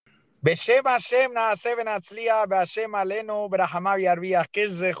Beshem Hashem Naaseh Benatzliah, Be'Hashem Alenu, Berahamav Yarviach. Qué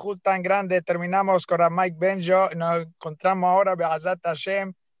zehut tan grande. Terminamos con Rav Mike Benjo. Nos encontramos ahora, Be'azat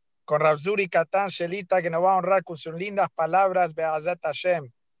Hashem, con Rav Zuri Katan Shelita, que nos va a honrar con sus lindas palabras, Be'azat Hashem.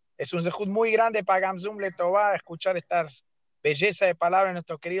 Es un zehut muy grande para Gamzum Letová escuchar estas bellezas de palabras de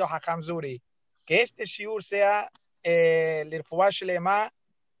nuestro querido Hajam Zuri. Que este shiur sea l'irfuah shlema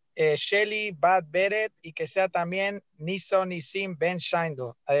Shelly Bad Beret y que sea también Niso Nisim Ben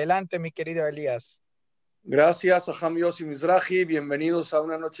Shaindel. Adelante, mi querido Elías. Gracias a Hajam Yossi Mizrahi. Bienvenidos a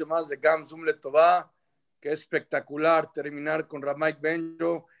una noche más de Gamzum Letová. Qué espectacular terminar con Rav Mike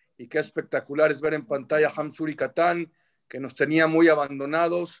Benjo y qué espectacular es ver en pantalla a Hajam Zuri Katan, que nos tenía muy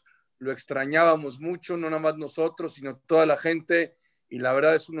abandonados. Lo extrañábamos mucho, no nada más nosotros, sino toda la gente. Y la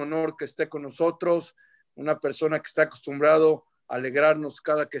verdad es un honor que esté con nosotros. Una persona que está acostumbrado alegrarnos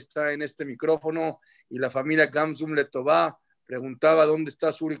cada que está en este micrófono, y la familia Gamzum Letová preguntaba dónde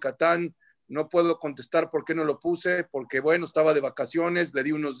está Zuri Katan. No puedo contestar por qué no lo puse, porque bueno, estaba de vacaciones, le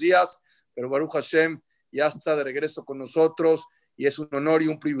di unos días, pero Baruch Hashem ya está de regreso con nosotros, y es un honor y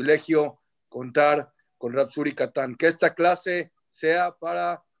un privilegio contar con Rav Zuri Katan. Que esta clase sea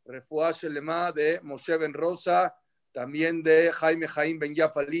para Refuah Shelema de Moshe Ben Rosa, también de Jaime Jaim Ben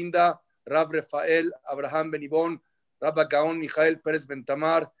Yafa Linda, Rav Rafael Abraham Ben Ibón, Rabba Gaon Mijael Pérez Ben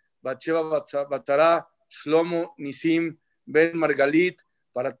Tamar, Batsheva Batara, Shlomo Nisim Ben Margalit,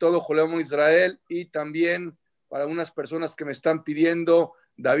 para todo Jolemo Israel, y también para unas personas que me están pidiendo,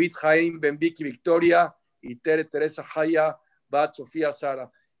 David Jaim Ben Vicky Victoria y Teresa Haya Bat Sofía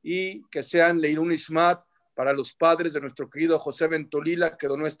Sara, y que sean Leilun Ishmat para los padres de nuestro querido José Ben Tolila, que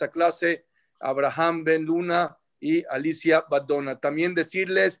donó esta clase, Abraham Ben Luna y Alicia Badona. También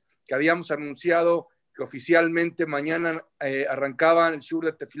decirles que habíamos anunciado que oficialmente mañana arrancaban el shur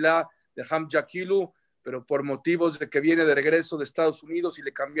de Tefilá de Ham Jakilu, pero por motivos de que viene de regreso de Estados Unidos y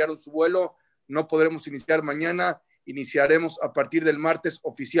le cambiaron su vuelo, no podremos iniciar mañana. Iniciaremos a partir del martes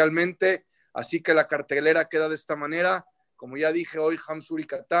oficialmente, así que la cartelera queda de esta manera. Como ya dije, hoy Hajam Zuri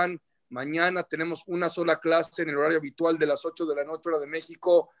Katan, mañana tenemos una sola clase en el horario habitual de las 8 de la noche hora de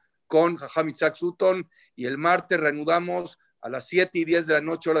México con Jajam Itzhak Sutton, y el martes reanudamos a las 7:10 de la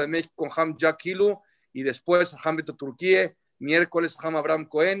noche hora de México con Ham Jakilu, y después Jajam Beto Turquía, miércoles Jajam Abraham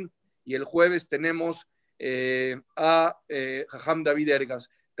Cohen, y el jueves tenemos a Jajam David Ergas.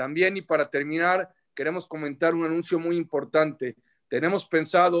 También, y para terminar, queremos comentar un anuncio muy importante. Tenemos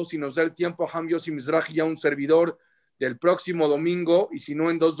pensado, si nos da el tiempo, Jajam Yossi Mizrahi, ya un servidor, del próximo domingo, y si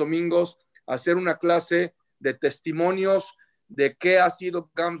no en 2 domingos, hacer una clase de testimonios de qué ha sido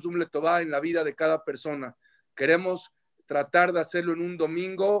Gamzum Letová en la vida de cada persona. Queremos tratar de hacerlo en un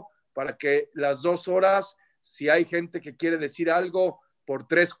domingo para que las 2 horas, si hay gente que quiere decir algo, por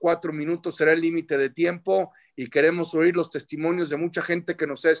 3-4 minutos será el límite de tiempo, y queremos oír los testimonios de mucha gente que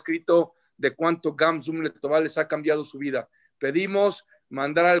nos ha escrito de cuánto Gamzum Letová les ha cambiado su vida. Pedimos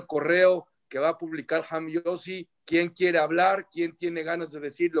mandar al correo que va a publicar Hajam Yossi quién quiere hablar, quién tiene ganas de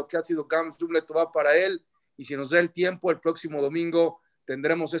decir lo que ha sido Gamzum Letová para él, y si nos da el tiempo, el próximo domingo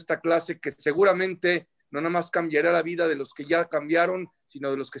tendremos esta clase que seguramente no nada más cambiará la vida de los que ya cambiaron,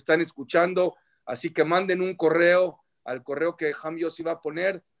 sino de los que están escuchando. Así que manden un correo al correo que Hajam Yossi va a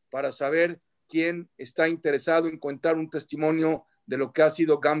poner para saber quién está interesado en contar un testimonio de lo que ha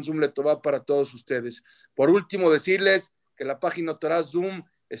sido Gamzum Letová para todos ustedes. Por último, decirles que la página Torah Zoom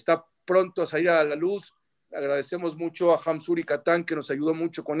está pronto a salir a la luz. Agradecemos mucho a Hajam Zuri Katan, que nos ayudó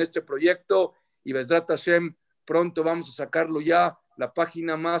mucho con este proyecto, y Bezrat Hashem, pronto vamos a sacarlo ya, la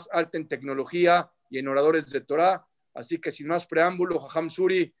página más alta en tecnología y en oradores de Torah. Así que sin más preámbulo, Jajam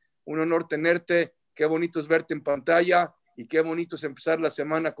Zuri, un honor tenerte, qué bonito es verte en pantalla, y qué bonito es empezar la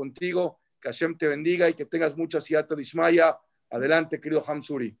semana contigo. Que Hashem te bendiga y que tengas mucha siyata d'ishmaya. Adelante, querido Jajam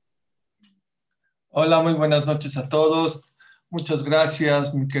Zuri. Hola, muy buenas noches a todos. Muchas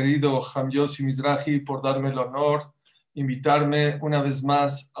gracias, mi querido Hajam Yossi Mizrahi, por darme el honor, invitarme una vez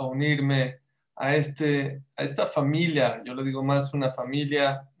más a unirme a esta familia. Yo le digo más una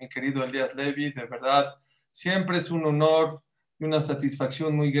familia, mi querido Elías Levi. De verdad, siempre es un honor y una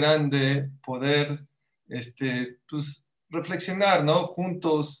satisfacción muy grande poder pues, reflexionar, ¿no?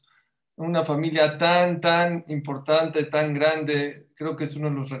 Juntos, una familia tan importante, tan grande. Creo que es uno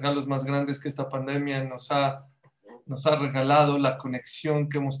de los regalos más grandes que esta pandemia nos ha regalado, la conexión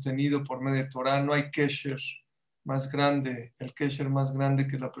que hemos tenido por medio de Torah. No hay kesher más grande, el kesher más grande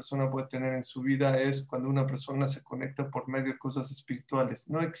que la persona puede tener en su vida es cuando una persona se conecta por medio de cosas espirituales.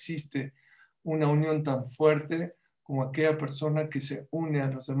 No existe una unión tan fuerte como aquella persona que se une a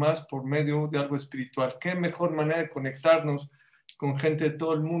los demás por medio de algo espiritual. ¿Qué mejor manera de conectarnos con gente de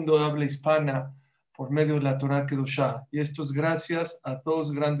todo el mundo de habla hispana por medio de la Torah Kedoshá. Y esto es gracias a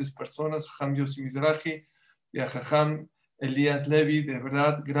dos grandes personas, Jajam Yossi Mizrahi y a Jajam Elías Levi. De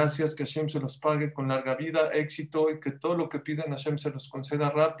verdad, gracias, que Hashem se los pague con larga vida, éxito, y que todo lo que pidan Hashem se los conceda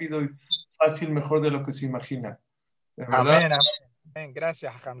rápido y fácil, mejor de lo que se imaginan. De verdad. Amén, amén.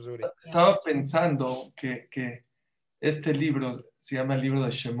 Gracias, Hamzuri. Estaba pensando que este libro se llama el libro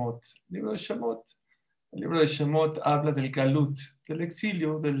de Shemot. El libro de Shemot. El libro de Shemot habla del galut, del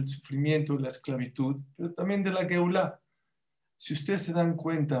exilio, del sufrimiento, de la esclavitud, pero también de la Geulah. Si ustedes se dan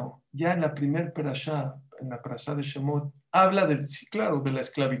cuenta, ya en la primer parashá, en la parashá de Shemot, habla del, sí, claro, de la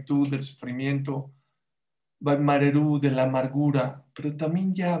esclavitud, del sufrimiento, Marerú, de la amargura, pero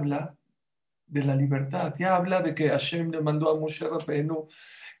también ya habla de la libertad. Ya habla de que Hashem le mandó a Moshe Rabbeinu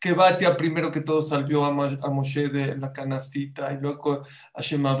que Batia primero que todo salvió a Moshe de la canastita, y luego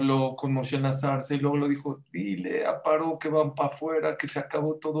Hashem habló con Moshe en la zarza, y luego lo dijo, dile a Paró que van para afuera, que se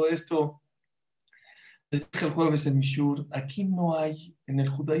acabó todo esto. Les dije el jueves en Mishur, aquí no hay, en el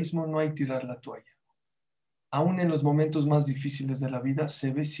judaísmo no hay tirar la toalla. Aún en los momentos más difíciles de la vida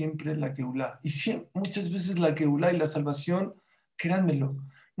se ve siempre la Geulah. Y muchas veces la Geulah y la salvación, créanmelo,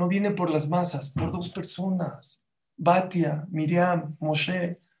 no viene por las masas, por dos personas. Batia, Miriam,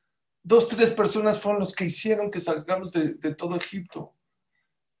 Moshe. 2, 3 personas fueron los que hicieron que salgamos de todo Egipto.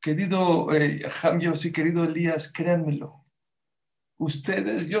 Querido Ham Yossi, querido Elías, créanmelo.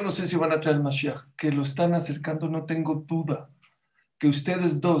 Ustedes, yo no sé si van a traer el Mashiach, que lo están acercando, no tengo duda. Que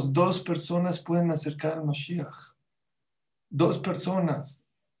ustedes dos personas pueden acercar al Mashiach. 2 personas.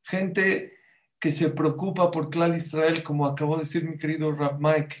 Gente que se preocupa por Klal Israel, como acabó de decir mi querido Rav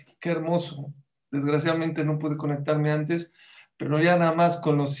Mike. Qué hermoso. Desgraciadamente no pude conectarme antes, pero ya nada más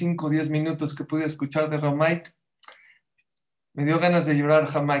con los 5 o 10 minutos que pude escuchar de Rav Mike, me dio ganas de llorar,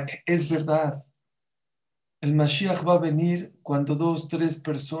 Rav Mike. Es verdad. El Mashiach va a venir cuando 2, 3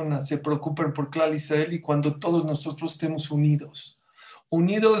 personas se preocupen por Klal Israel y cuando todos nosotros estemos unidos.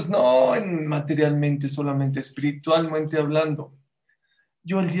 Unidos no materialmente, solamente espiritualmente hablando.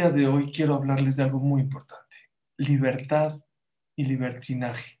 Yo el día de hoy quiero hablarles de algo muy importante. Libertad y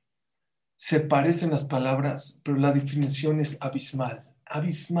libertinaje. Se parecen las palabras, pero la definición es abismal.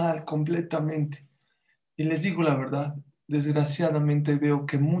 Abismal completamente. Y les digo la verdad, desgraciadamente veo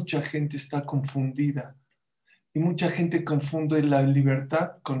que mucha gente está confundida. Y mucha gente confunde la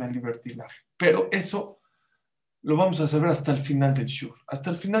libertad con el libertinaje. Pero eso lo vamos a saber hasta el final del shur. Hasta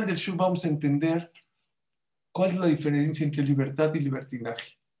el final del shur vamos a entender cuál es la diferencia entre libertad y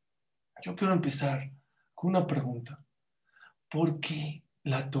libertinaje. Yo quiero empezar con una pregunta. ¿Por qué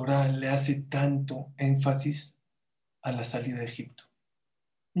la Torah le hace tanto énfasis a la salida de Egipto?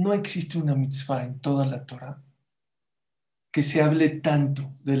 No existe una mitzvah en toda la Torah que se hable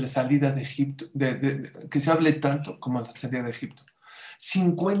tanto de la salida de Egipto, que se hable tanto como la salida de Egipto.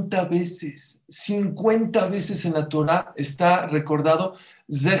 50 veces en la Torah está recordado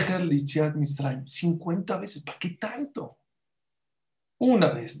Zecher Litziat Mitzrayim. 50 veces. ¿Para qué tanto?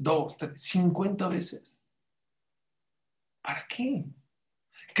 1 vez, 2, 3, 50 veces. ¿Para qué?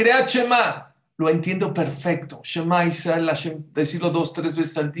 Crea Shema. Lo entiendo perfecto. Shema Israel Hashem, decirlo 2, 3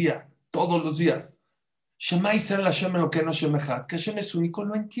 veces al día, todos los días. Shema Israel Hashem Elokeinu Hashem Echad. Que Hashem es único,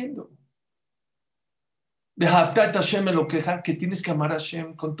 lo entiendo. Que tienes que amar a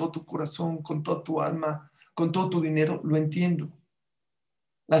Hashem con todo tu corazón, con toda tu alma, con todo tu dinero, lo entiendo.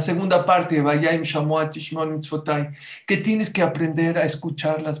 La segunda parte, que tienes que aprender a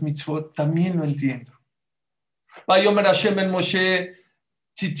escuchar las mitzvot, también lo entiendo. Vayomer Hashem en Moshe,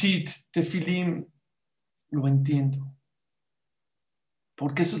 tzitzit, tefilim, lo entiendo.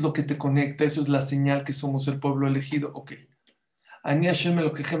 Porque eso es lo que te conecta, eso es la señal que somos el pueblo elegido. Ok. Yo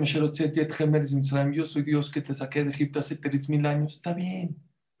soy Dios que te saqué de Egipto hace 3,000 años. Está bien,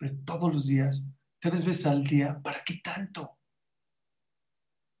 pero todos los días, 3 veces al día, ¿para qué tanto?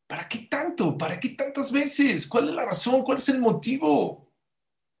 ¿Para qué tanto? ¿Para qué tantas veces? ¿Cuál es la razón? ¿Cuál es el motivo?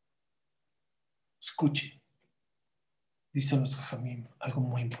 Escuche, dicen los Jajamim algo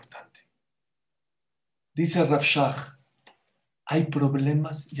muy importante. Dice Rav Shach, hay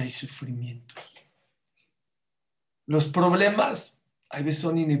problemas y hay sufrimientos. Los problemas a veces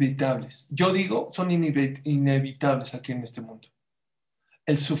son inevitables. Yo digo, son inevitables aquí en este mundo.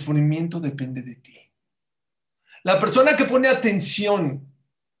 El sufrimiento depende de ti. La persona que pone atención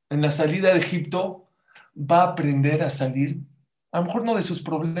en la salida de Egipto va a aprender a salir, a lo mejor no de sus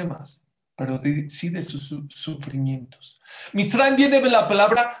problemas, pero sí de sus sufrimientos. Mitzrayim viene de la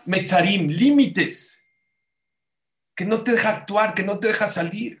palabra metzarim, límites, que no te deja actuar, que no te deja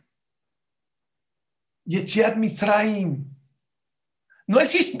salir. Yetziat Mitzrayim. No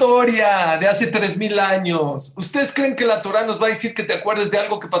es historia de hace 3,000 años. ¿Ustedes creen que la Torah nos va a decir que te acuerdes de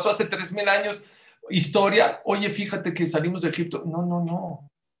algo que pasó hace 3,000 años? historia. Oye, fíjate que salimos de Egipto. No, no,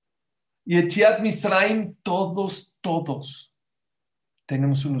 no. Y Yetziat Mitzrayim, todos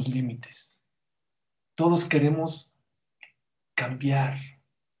tenemos unos límites. Todos queremos cambiar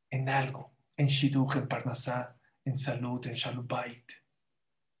en algo, en Shidduch, en Parnasá, en salud, en Shalom Bayit.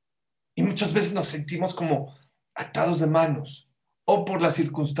 Y muchas veces nos sentimos como atados de manos, o por las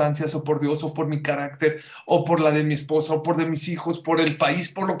circunstancias, o por Dios, o por mi carácter, o por la de mi esposa, o por de mis hijos, por el país,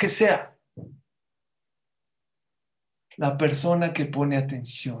 por lo que sea. La persona que pone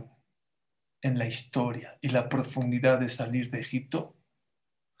atención en la historia y la profundidad de salir de Egipto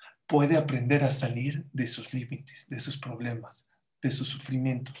puede aprender a salir de sus límites, de sus problemas, de sus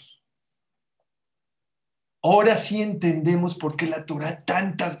sufrimientos. Ahora sí entendemos por qué la Torah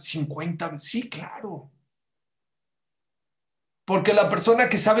tantas 50. Sí, claro. Porque la persona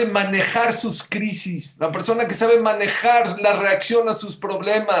que sabe manejar sus crisis, la persona que sabe manejar la reacción a sus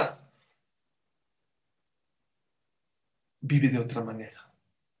problemas, vive de otra manera.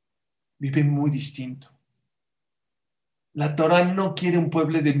 Vive muy distinto. La Torah no quiere un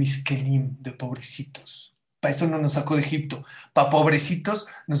pueblo de miskelim, de pobrecitos. Para eso no nos sacó de Egipto. Para pobrecitos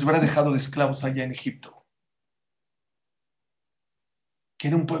nos hubiera dejado de esclavos allá en Egipto.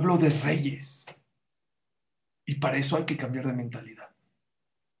 Quiere un pueblo de reyes. Y para eso hay que cambiar de mentalidad.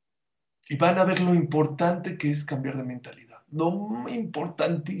 Y van a ver lo importante que es cambiar de mentalidad. Lo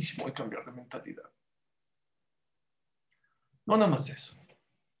importantísimo es cambiar de mentalidad. No nada más eso.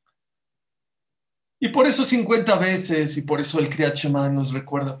 Y por eso 50 veces, y por eso el Kriyat Shema nos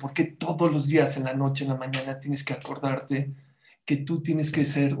recuerda, porque todos los días, en la noche, en la mañana, tienes que acordarte que tú tienes que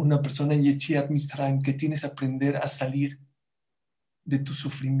ser una persona Yetziat Mitzrayim, que tienes que aprender a salir de tu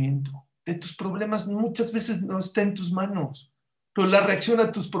sufrimiento, de tus problemas. Muchas veces no está en tus manos, pero la reacción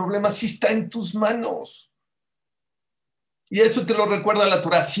a tus problemas sí está en tus manos. Y eso te lo recuerda la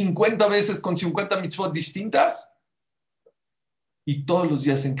Torah 50 veces con 50 mitzvot distintas. Y todos los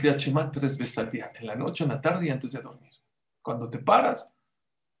días en Kriyat Shema 3 veces al día, en la noche, en la tarde y antes de dormir. Cuando te paras,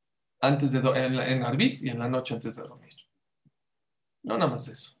 antes de en Arbit y en la noche antes de dormir. No nada más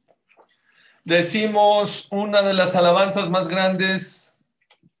eso. Decimos una de las alabanzas más grandes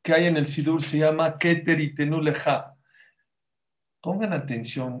que hay en el Sidur, se llama Keter Itenu Lecha. Pongan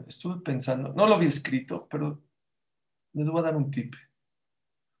atención, estuve pensando, no lo había escrito, pero les voy a dar un tip.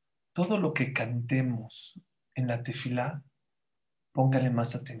 Todo lo que cantemos en la tefilá, póngale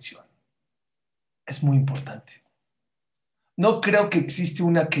más atención. Es muy importante. No creo que existe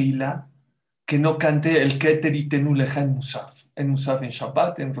una Keilah que no cante el Keter Itenu Lecha en Musaf. En Musaf, en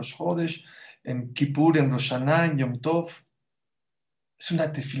Shabbat, en Rosh Chodesh, en Kippur, en Rosh Hashanah, en Yom Tov. Es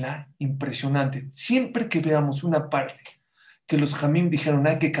una tefilá impresionante. Siempre que veamos una parte que los Jamim dijeron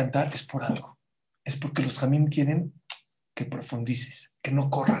hay que cantar, es por algo. Es porque los Jamim quieren que profundices, que no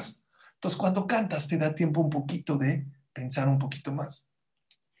corras. Entonces, cuando cantas, te da tiempo un poquito de pensar un poquito más.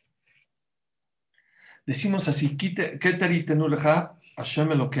 Decimos así, Keter Itenu Lecha,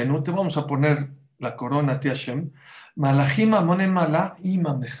 Hashem Elokeinu, te vamos a poner la corona ti Hashem, Malachim Amonem Malach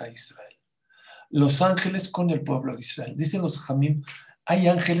Imam Beja Israel. Los ángeles con el pueblo de Israel. Dicen los Jamim, hay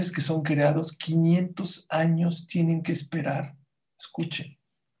ángeles que son creados, 500 años tienen que esperar. Escuchen.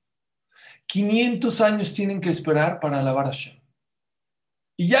 500 años tienen que esperar para alabar a Hashem.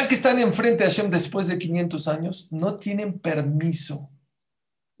 Y ya que están enfrente de Hashem después de 500 años, no tienen permiso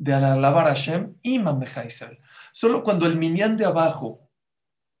de alabar a Hashem, Imam Beja Israel. Solo cuando el minyan de abajo,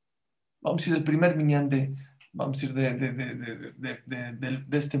 vamos a decir el primer minyan de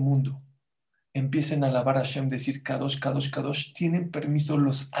este mundo, empiecen a alabar a Hashem, decir Kadosh, Kadosh, Kadosh, tienen permiso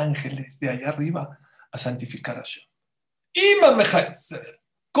los ángeles de allá arriba a santificar a Hashem. Imam Beja Israel,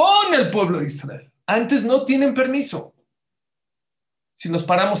 con el pueblo de Israel. Antes no tienen permiso. Si nos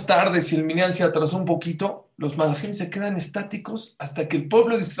paramos tarde, si el minyan se atrasó un poquito, los malachim se quedan estáticos hasta que el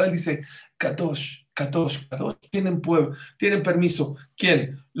pueblo de Israel dice Kadosh, Kadosh, Kadosh. Tienen permiso.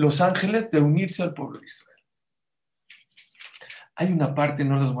 ¿Quién? Los ángeles de unirse al pueblo de Israel. Hay una parte,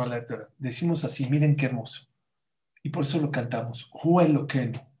 no los voy a leer, decimos así, miren qué hermoso. Y por eso lo cantamos. Hu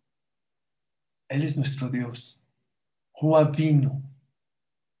Elokeinu. Él es nuestro Dios. Hu Avinu.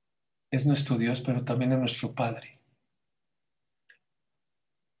 Es nuestro Dios, pero también es nuestro Padre.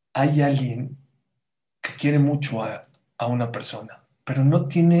 Hay alguien que quiere mucho a una persona, pero no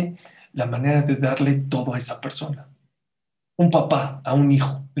tiene la manera de darle todo a esa persona. Un papá a un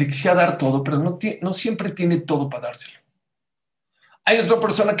hijo le quisiera dar todo, pero no siempre tiene todo para dárselo. Hay otra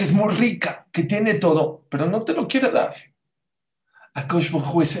persona que es muy rica, que tiene todo, pero no te lo quiere dar. Akadosh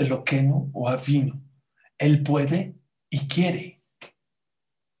Baruj Hu es Elokeinu o Avinu. Él puede y quiere.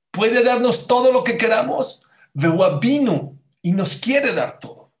 Puede darnos todo lo que queramos, Veu Avinu, y nos quiere dar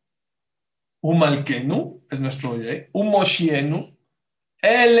todo. Un Malkenu es nuestro Oye. Un Moshienu.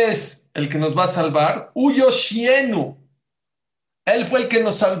 Él es el que nos va a salvar. Un Yoshienu. Él fue el que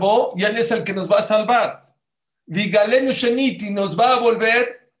nos salvó y Él es el que nos va a salvar. Vigalenu Sheniti nos va a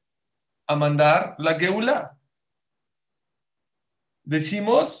volver a mandar la Geula.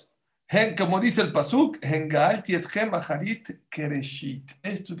 Decimos, como dice el Pasuk, Hengal Tietchem Aharit Kereshit.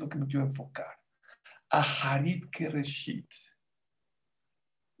 Esto es lo que me quiero enfocar. Aharit Kereshit.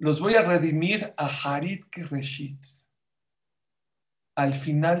 Los voy a redimir Aharit Kereshit. Al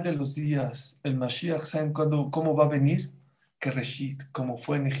final de los días, el Mashiach, ¿saben cómo va a venir? Kereshit, como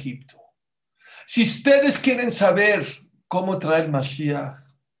fue en Egipto. Si ustedes quieren saber cómo trae el Mashiach,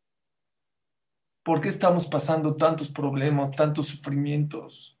 ¿por qué estamos pasando tantos problemas, tantos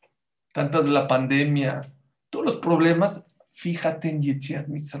sufrimientos, tantas de la pandemia, todos los problemas? Fíjate en Yetziat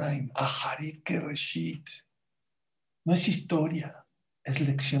Mitzrayim, Aharit Kereshit. No es historia, es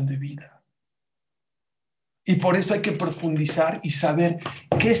lección de vida. Y por eso hay que profundizar y saber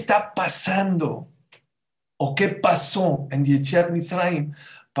qué está pasando o qué pasó en Yetziat Mitzrayim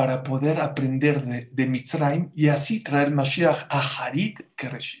para poder aprender de Mitzrayim y así traer Mashiach Aharit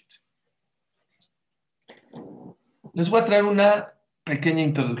Kereshit. Les voy a traer una pequeña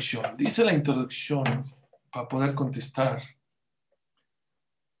introducción. Dice la introducción, para poder contestar,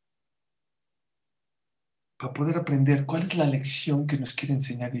 para poder aprender cuál es la lección que nos quiere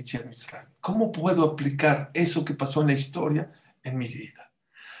enseñar Yetziat Mitzrayim. ¿Cómo puedo aplicar eso que pasó en la historia en mi vida?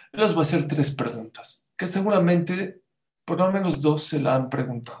 Les voy a hacer 3 preguntas, que seguramente por lo menos 2 se la han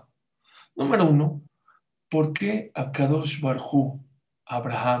preguntado. Número 1, ¿por qué Akadosh Baruj Hu,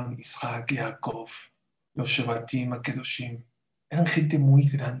 Abraham, Isaac, Jacob, los Shevatim, Akedoshim, eran gente muy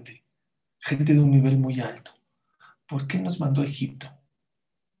grande, gente de un nivel muy alto? ¿Por qué nos mandó a Egipto?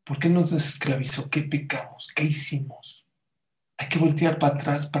 ¿Por qué nos esclavizó? ¿Qué pecamos? ¿Qué hicimos? Hay que voltear para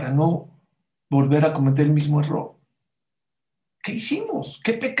atrás para no volver a cometer el mismo error. ¿Qué hicimos?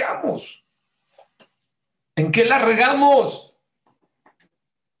 ¿Qué pecamos? ¿En qué la regamos?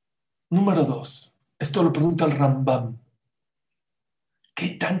 Número 2, esto lo pregunta el Rambam. ¿Qué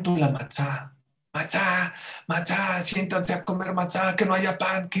tanto la matzá? Matzá, siéntanse a comer matzá, que no haya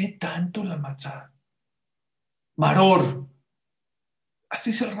pan. ¿Qué tanto la matzá? Maror. Así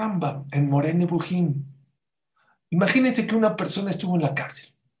es el Rambam en Moreh Nevuchim. Imagínense que una persona estuvo en la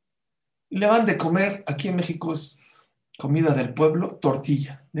cárcel y le daban de comer, aquí en México es comida del pueblo,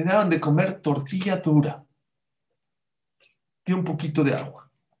 tortilla. Le daban de comer tortilla dura y un poquito de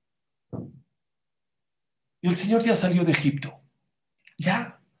agua. Y el señor ya salió de Egipto.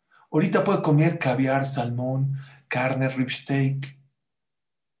 Ya. Ahorita puede comer caviar, salmón, carne, rib steak,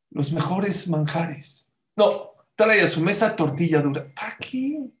 los mejores manjares. No, trae a su mesa tortilla dura. ¿Para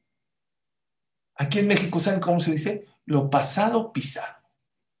qué? Aquí en México, ¿saben cómo se dice? Lo pasado, pisado.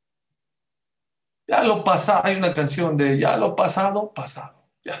 Ya lo pasado, hay una canción de ya lo pasado, pasado.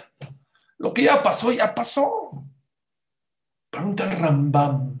 Ya. Lo que ya pasó, ya pasó. Pregunta el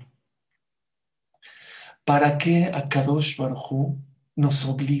Rambam. ¿Para qué Akadosh Baruj Hu nos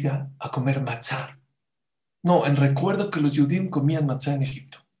obliga a comer matzá? No, en recuerdo que los Yudim comían matzá en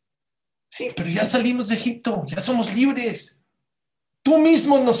Egipto. Sí, pero ya salimos de Egipto, ya somos libres. Tú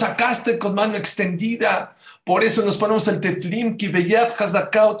mismo nos sacaste con mano extendida. Por eso nos ponemos el teflim, ki beyad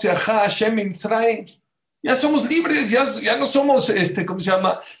chazaka otziacha Hashem Mitzrayim. Ya somos libres, ya no somos, ¿cómo se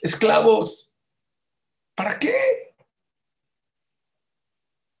llama? Esclavos. ¿Para qué?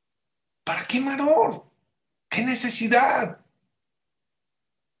 ¿Para qué, Maror? ¿Qué necesidad?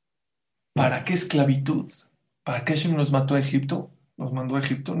 ¿Para qué esclavitud? ¿Para qué Hashem nos mató a Egipto? Nos mandó a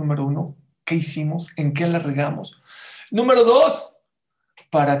Egipto, número 1. ¿Qué hicimos? ¿En qué la regamos? Número 2.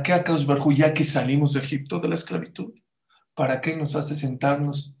 ¿Para qué Akadosh Baruj Hu, ya que salimos de Egipto, de la esclavitud? ¿Para qué nos hace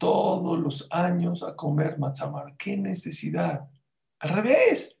sentarnos todos los años a comer matzamar? ¿Qué necesidad? Al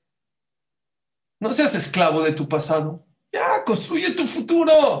revés. No seas esclavo de tu pasado. Ya, construye tu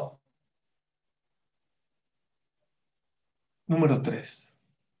futuro. Número 3.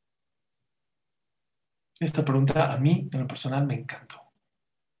 Esta pregunta a mí, en lo personal, me encantó.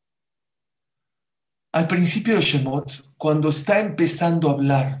 Al principio de Shemot, cuando está empezando a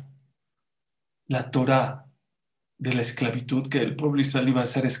hablar la Torá de la esclavitud, que el pueblo israelí iba a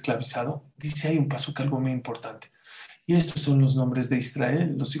ser esclavizado, dice ahí un pasuk algo muy importante. Y estos son los nombres de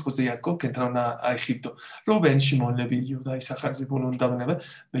Israel, los hijos de Jacob que entraron a Egipto. Rubén, Shimon, Levi, Judá, Isachar, Zebulun, Dan,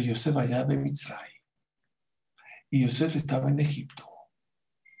 y Yosef allá de Mitzray. Y Yosef estaba en Egipto.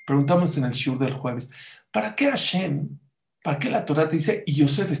 Preguntamos en el shiur del jueves, ¿para qué Hashem? ¿Para qué la Torá te dice y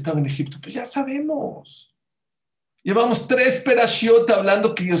Yosef estaba en Egipto? Pues ya sabemos. Llevamos 3 perashiot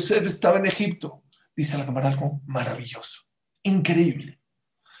hablando que Yosef estaba en Egipto. Dice la Gemara algo maravilloso, increíble.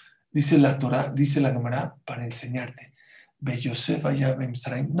 Dice la Torah, dice la Gemara, para enseñarte. Ve Yosef allá en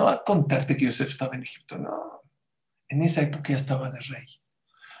Misraim. No a contarte que Yosef estaba en Egipto, no. En esa época ya estaba de rey.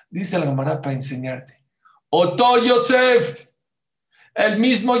 Dice la Gemara para enseñarte. Otó Yosef, el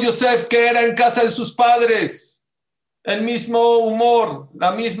mismo Yosef que era en casa de sus padres, el mismo humor,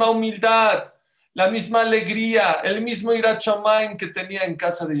 la misma humildad, la misma alegría, el mismo Irat Shamayim que tenía en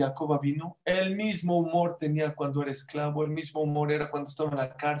casa de Jacob Avinu, el mismo humor tenía cuando era esclavo, el mismo humor era cuando estaba en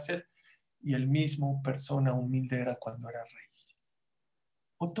la cárcel y el mismo persona humilde era cuando era rey.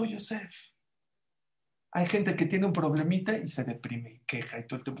 Otó Yosef. Hay gente que tiene un problemita y se deprime y queja y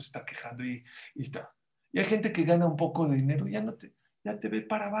todo el tiempo se está quejando y está. Y hay gente que gana un poco de dinero y ya te ve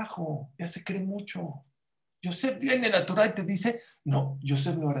para abajo, ya se cree mucho. Yosef viene en la Torah y te dice, no,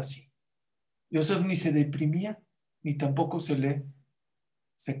 Yosef no era así. Yosef ni se deprimía, ni tampoco se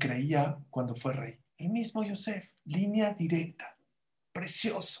creía cuando fue rey. El mismo Yosef, línea directa,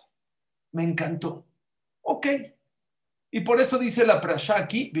 precioso, me encantó. Ok, y por eso dice la Prashá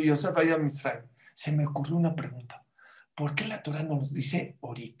aquí, de Yosef allá en Misraim. Se me ocurrió una pregunta. ¿Por qué la Torah no nos dice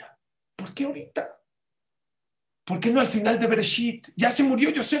ahorita? ¿Por qué ahorita? ¿Por qué no al final de Bereshit? Ya se murió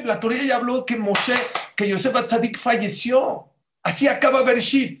Yosef. La Torah ya habló que Yosef Atzadik falleció. Así acaba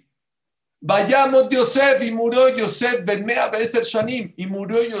Bereshit. Vayamos Yosef y murió Yosef Benmea Be'eser Shanim. Y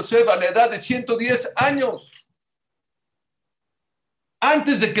murió Yosef a la edad de 110 años.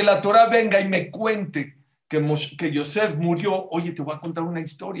 Antes de que la Torah venga y me cuente que Yosef murió, oye, te voy a contar una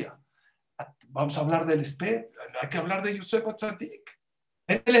historia. Vamos a hablar del Esped, hay que hablar de Yosef Atzadik.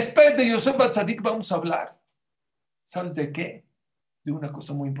 En el Esped de Yosef Atzadik vamos a hablar. ¿Sabes de qué? De una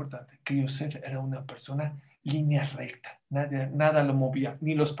cosa muy importante, que Yosef era una persona línea recta, nada lo movía,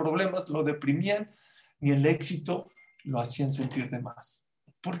 ni los problemas lo deprimían, ni el éxito lo hacían sentir de más.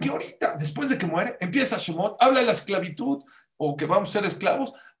 Porque ahorita, después de que muere, empieza Shemot, habla de la esclavitud, o que vamos a ser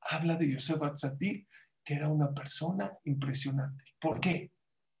esclavos, habla de Yosef Atzadik, que era una persona impresionante. ¿Por qué?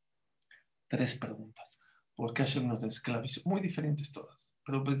 3 preguntas. ¿Por qué Hashem nos esclavizó? Muy diferentes todas,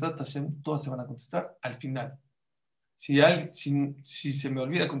 pero Besdat Hashem todas se van a contestar al final. Si se me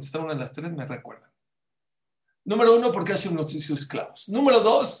olvida contestar una de las 3, me recuerdan. Número 1, ¿por qué Hashem nos hizo esclavos? Número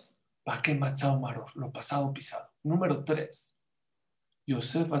 2, ¿para qué Matzah Maror? Lo pasado pisado. Número 3,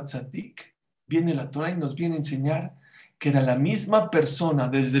 Yosef Atzadik, viene la Torah y nos viene a enseñar que era la misma persona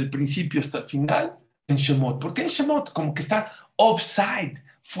desde el principio hasta el final en Shemot. ¿Por qué en Shemot? Como que está offside,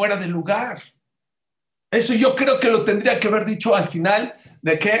 fuera de lugar. Eso yo creo que lo tendría que haber dicho al final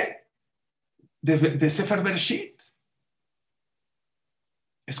de ¿qué? De Sefer Bereshit.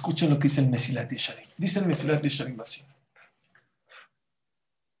 Escuchen lo que dice el Mesilat Yesharim. Dice el Mesilat Yesharim así.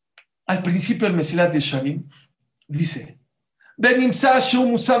 Al principio el Mesilat Yesharim dice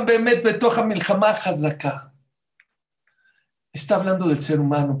está hablando del ser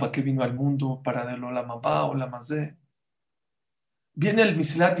humano, para qué vino al mundo, para el Olam Haba, Olam Hazeh. Viene el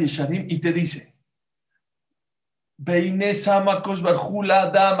Mesilat Yesharim y te dice Akadosh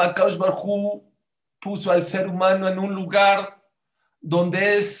Baruj Hu puso al ser humano en un lugar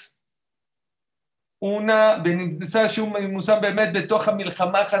donde es el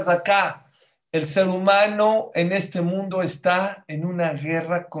ser humano en este mundo está en una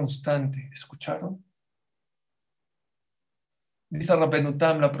guerra constante. ¿Escucharon? Dice Rabbeinu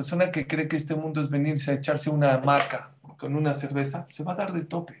Tam, la persona que cree que este mundo es venirse a echarse una hamaca con una cerveza, se va a dar de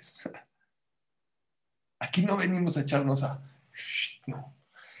topes. Aquí no venimos a echarnos no.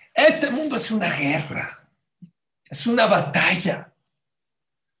 Este mundo es una guerra, es una batalla.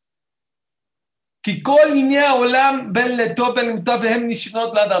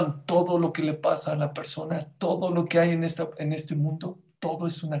 Todo lo que le pasa a la persona, todo lo que hay en este mundo, todo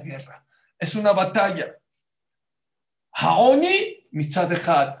es una guerra, es una batalla. Haoni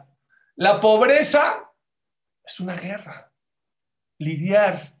mitzadechad, la pobreza es una guerra.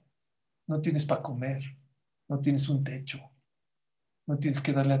 Lidiar, no tienes para comer, no tienes un techo, no tienes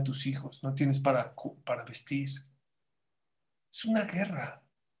que darle a tus hijos, no tienes para vestir. Es una guerra.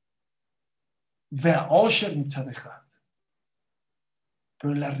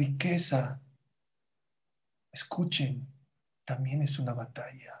 Pero la riqueza, escuchen, también es una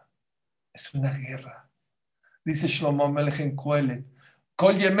batalla, es una guerra. Dice Shlomo Melech en Kohelet,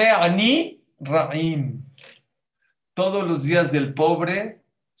 Kol yemei ani ra'im. Todos los días del pobre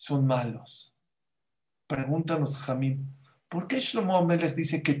son malos. Pregúntanos, Jamín, ¿por qué Shlomo Melech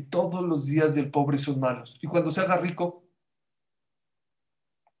dice que todos los días del pobre son malos? Y cuando se haga rico,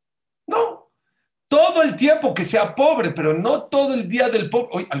 no. Todo el tiempo que sea pobre, pero no todo el día del pobre.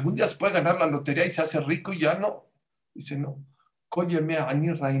 Oye, algún día se puede ganar la lotería y se hace rico y ya no. Dice, no. Kol yemei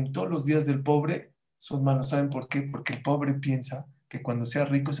ani ra'im. Todos los días del pobre son malos. ¿Saben por qué? Porque el pobre piensa que cuando sea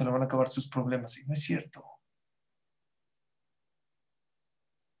rico se le van a acabar sus problemas. Y no es cierto.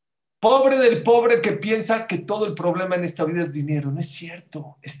 Pobre del pobre que piensa que todo el problema en esta vida es dinero. No es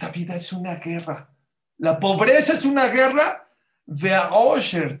cierto. Esta vida es una guerra. La pobreza es una guerra.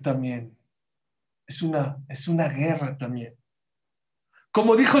 Ve'osher también. Es una guerra también.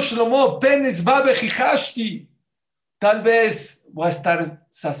 Como dijo Shlomo, Penes va bejijashti. Tal vez voy a estar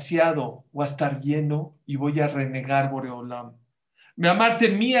saciado, voy a estar lleno y voy a renegar Boreolam. Me amarte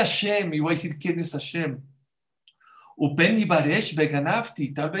mi Hashem y voy a decir quién es Hashem. Upeni baresh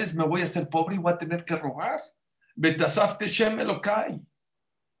beganafti. Tal vez me voy a hacer pobre y voy a tener que robar. Betasafte Shem Elokai.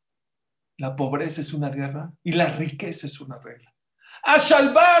 La pobreza es una guerra y la riqueza es una regla.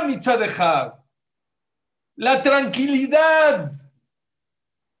 Ashalba mitzadechad. La tranquilidad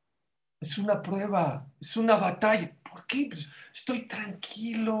es una prueba, es una batalla. ¿Por qué? Pues estoy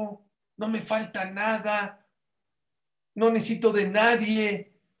tranquilo, no me falta nada, no necesito de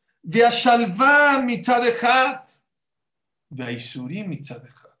nadie. De Ashalva mitzadechad. De Aisurim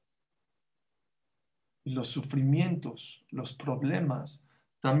mitzadechad. Y los sufrimientos, los problemas,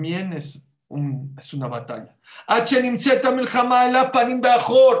 también es una batalla.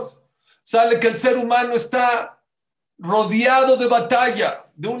 Sale que el ser humano está rodeado de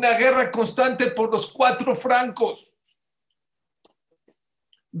batalla, de una guerra constante por los 4 francos.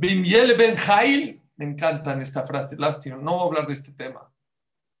 Bimiel Ben Jail, me encantan esta frase, lástima, no voy a hablar de este tema,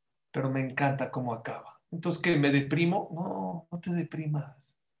 pero me encanta cómo acaba. Entonces, ¿qué? ¿Me deprimo? No te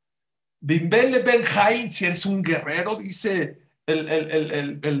deprimas. Bimiel Ben Jail, si eres un guerrero, dice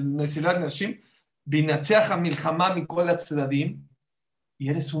el Nesilat Nashim, Binatzeach Milhamá Mikol Hatzedadim, y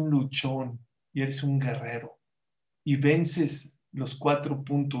eres un luchón, y eres un guerrero, y vences los 4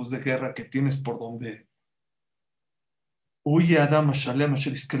 puntos de guerra que tienes por donde huye Adam Shalem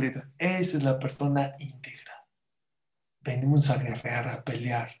Asher Iskeleta. Esa es la persona íntegra. Venimos a guerrear, a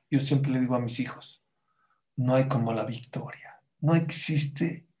pelear. Yo siempre le digo a mis hijos, no hay como la victoria. No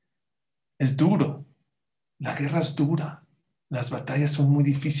existe. Es duro. La guerra es dura. Las batallas son muy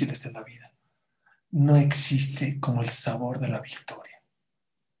difíciles en la vida. No existe como el sabor de la victoria.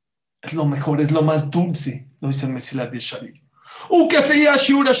 Es lo mejor, es lo más dulce, lo dice el Mesilat Yesharim.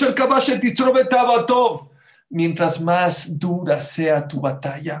 Mientras más dura sea tu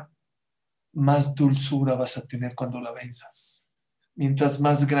batalla, más dulzura vas a tener cuando la venzas. Mientras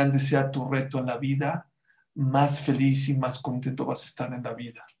más grande sea tu reto en la vida, más feliz y más contento vas a estar en la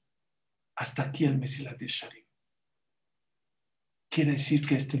vida. Hasta aquí el Mesilat Yesharim. Quiere decir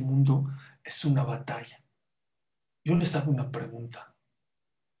que este mundo es una batalla. Yo les hago una pregunta.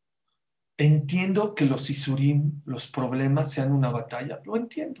 Entiendo que los isurim, los problemas sean una batalla. Lo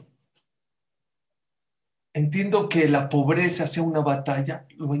entiendo. Entiendo que la pobreza sea una batalla.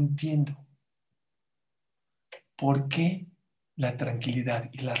 Lo entiendo. ¿Por qué la tranquilidad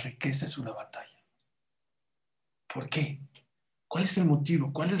y la riqueza es una batalla? ¿Por qué? ¿Cuál es el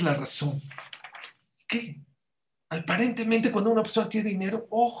motivo? ¿Cuál es la razón? ¿Qué? Aparentemente cuando una persona tiene dinero,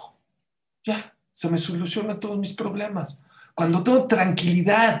 ya, se me solucionan todos mis problemas. Cuando tengo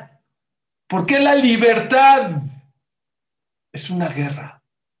tranquilidad, ¿por qué la libertad es una guerra?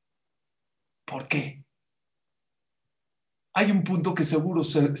 ¿Por qué? Hay un punto que seguro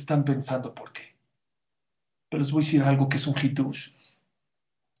se están pensando por qué. Pero les voy a decir algo que es un hitush,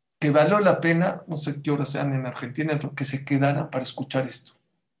 que valió la pena, no sé qué horas sean en Argentina, pero que se quedaran para escuchar esto.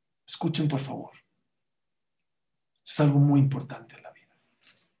 Escuchen, por favor. Esto es algo muy importante en la vida.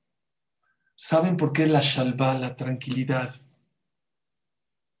 ¿Saben por qué la shalva, la tranquilidad,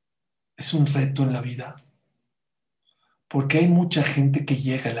 es un reto en la vida? Porque hay mucha gente que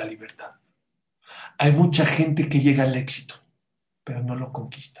llega a la libertad. Hay mucha gente que llega al éxito, pero no lo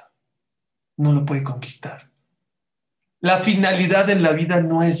conquista. No lo puede conquistar. La finalidad en la vida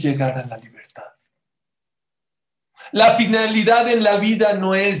no es llegar a la libertad. La finalidad en la vida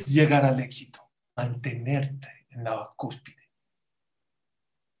no es llegar al éxito, mantenerte en la cúspide.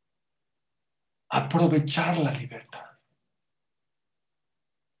 Aprovechar la libertad.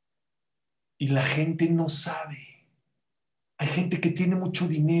 Y la gente no sabe. Hay gente que tiene mucho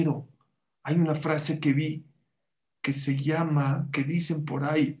dinero. Hay una frase que vi que se llama, que dicen por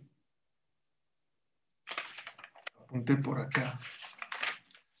ahí, apunté por acá,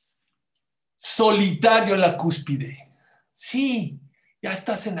 solitario en la cúspide. Sí, ya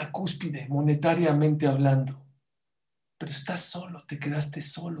estás en la cúspide, monetariamente hablando, pero estás solo, te quedaste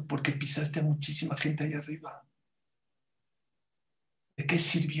solo porque pisaste a muchísima gente ahí arriba. ¿De qué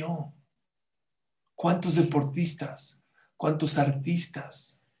sirvió? ¿Cuántos deportistas? ¿Cuántos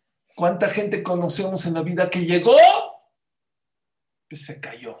artistas? ¿Cuánta gente conocemos en la vida que llegó? Pues se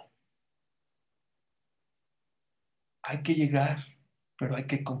cayó. Hay que llegar pero hay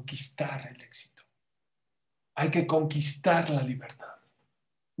que conquistar el éxito. Hay que conquistar la libertad.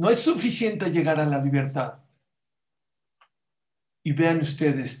 No es suficiente llegar a la libertad. Y vean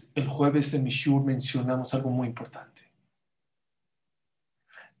ustedes, el jueves en Mishur mencionamos algo muy importante.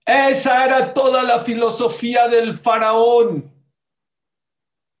 Esa era toda la filosofía del faraón.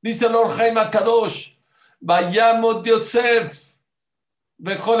 Dice el Or Haim HaKadosh, Vayamot Yosef,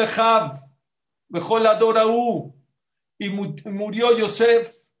 Bechol Echav, Bechol Adorahu, y murió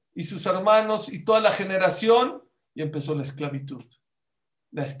Yosef y sus hermanos y toda la generación, y empezó la esclavitud.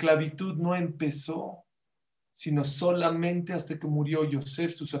 La esclavitud no empezó, sino solamente hasta que murió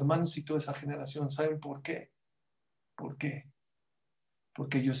Yosef, sus hermanos y toda esa generación. ¿Saben por qué? ¿Por qué?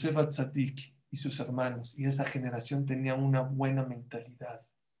 Porque Yosef Atzadik y sus hermanos y esa generación tenían una buena mentalidad.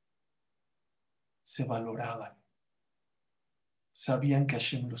 Se valoraban. Sabían que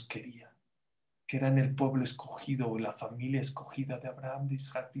Hashem los quería, que eran el pueblo escogido o la familia escogida de Abraham, de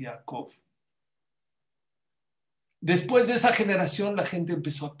Isaac y Jacob. Después de esa generación, la gente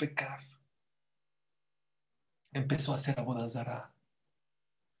empezó a pecar. Empezó a hacer abodas zará.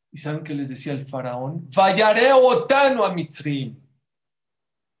 ¿Y saben qué les decía el faraón? Vayaré otano a Mitzrim.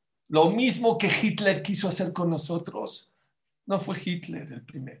 Lo mismo que Hitler quiso hacer con nosotros. No fue Hitler el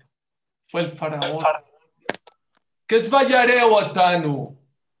primero. Fue el faraón. ¿Qué es Vayaré otanu?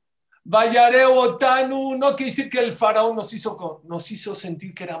 Vayaré otanu no quiere decir que el faraón nos hizo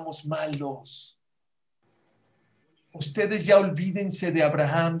sentir que éramos malos. Ustedes ya olvídense de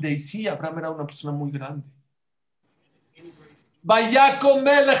Abraham, sí, Abraham era una persona muy grande. Vayakom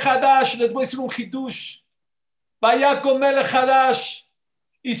Melech Hadash, les voy a decir un hidush. Vayakom Melech Hadash,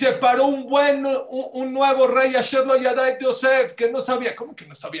 y se paró un nuevo rey, Asher lo Yadai Yosef, que no sabía. ¿Cómo que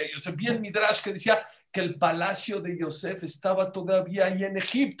no sabía Yosef? Vi el Midrash que decía que el palacio de Yosef estaba todavía ahí en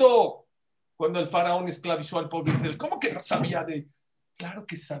Egipto, cuando el faraón esclavizó al pueblo de Israel. ¿Cómo que no sabía de? Claro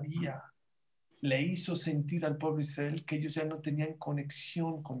que sabía. Le hizo sentir al pueblo de Israel que ellos ya no tenían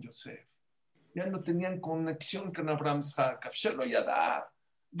conexión con Yosef. Ya no tenían conexión con Abraham, Isaac. Afshelo Yadá.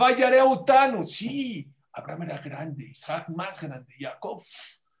 Vayaré Utanu. Sí, Abraham era grande, Isaac más grande, Jacob,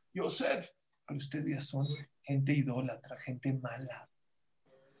 Yosef. Pero ustedes ya son gente idólatra, gente mala.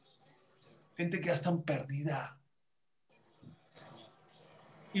 Gente que ya están perdida.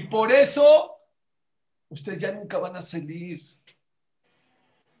 Y por eso, ustedes ya nunca van a salir.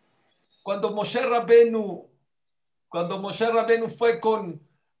 Cuando Moshe Rabenu fue con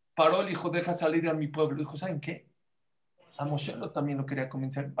Paró, dijo, deja salir a mi pueblo. Dijo, ¿saben qué? A Moshe también lo quería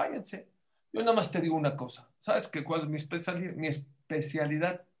convencer. Váyanse. Yo nada más te digo una cosa. ¿Sabes qué? ¿Cuál es mi especialidad? Mi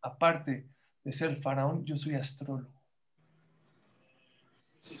especialidad, aparte de ser el faraón, yo soy astrólogo.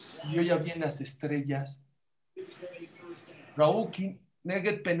 Yo ya vi en las estrellas. Rauki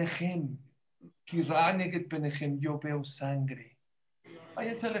Neget Penechem. Kirra Neget Penechem. Yo veo sangre.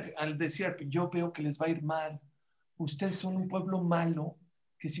 Váyanse al desierto. Yo veo que les va a ir mal. Ustedes son un pueblo malo,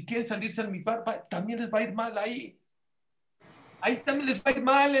 que si quieren salirse al midbar, también les va a ir mal ahí. Ahí también les va a ir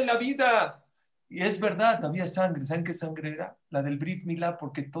mal en la vida. Y es verdad, había sangre. ¿Saben qué sangre era? La del Brit Milá,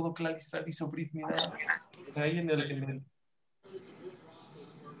 porque todo Klal Israel hizo Brit Milá. Ahí en el...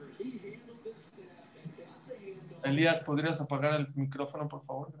 Elías, ¿podrías apagar el micrófono, por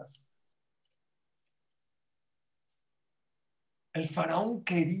favor? Gracias. El faraón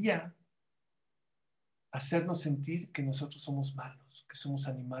quería hacernos sentir que nosotros somos malos, que somos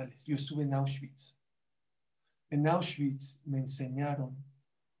animales. Yo estuve en Auschwitz. En Auschwitz me enseñaron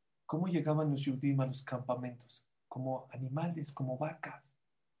cómo llegaban los judíos a los campamentos, como animales, como vacas.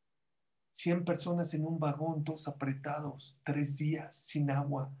 100 personas en un vagón, todos apretados, 3 días, sin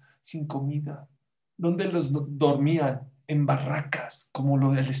agua, sin comida. ¿Dónde los dormían? En barracas, como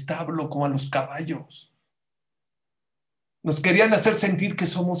lo del establo, como a los caballos. Nos querían hacer sentir que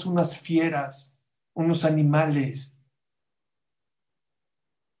somos unas fieras, unos animales.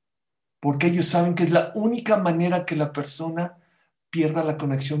 Porque ellos saben que es la única manera que la persona pierda la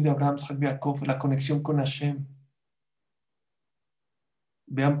conexión de Abraham, Isaac y Jacob, la conexión con Hashem.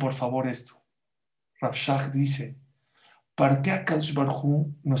 Vean por favor esto. Rav Shach dice, ¿para qué Akadosh Baruj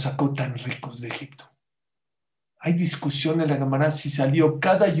Hu nos sacó tan ricos de Egipto? Hay discusión en la Gemara si salió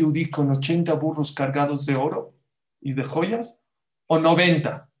cada yudí con 80 burros cargados de oro y de joyas o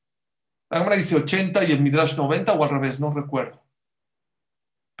 90. La Gemara dice 80 y el Midrash 90 o al revés, no recuerdo.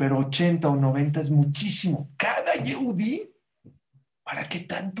 Pero 80 o 90 es muchísimo. Cada yudí, ¿para qué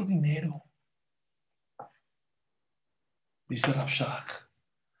tanto dinero? Dice Rav Shach,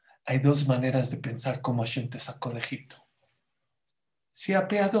 hay 2 maneras de pensar cómo Hashem te sacó de Egipto. Se ha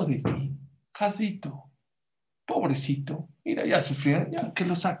apeado de ti, Jazito. Pobrecito, mira, ya sufrieron, ya que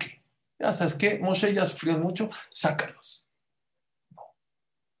lo saque. Ya sabes qué, Moshe ya sufrió mucho, sácalos. No.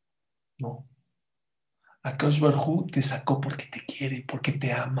 No. Akadosh Baruj Hu te sacó porque te quiere, porque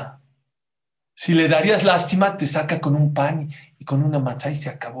te ama. Si le darías lástima, te saca con un pan y con una matzá y se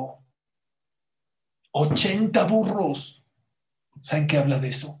acabó. 80 burros. ¿Saben qué habla de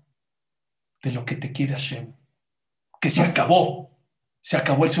eso? De lo que te quiere Hashem. Que se acabó. Se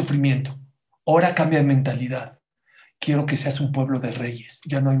acabó el sufrimiento. Ahora cambia de mentalidad. Quiero que seas un pueblo de reyes.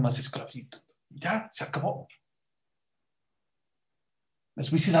 Ya no hay más esclavitud. Ya, se acabó.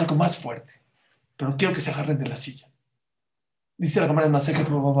 Les voy a decir algo más fuerte, pero quiero que se agarren de la silla. Dice la Gemara de Masejet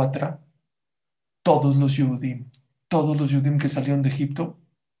Baba Batra, todos los Yudim que salieron de Egipto,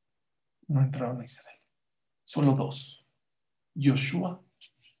 no entraron a Israel. Solo 2, Yoshua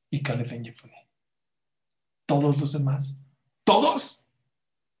y Caleb ben Yefuné. Todos los demás, todos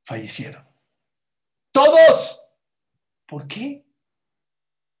fallecieron. ¡Todos! ¿Por qué?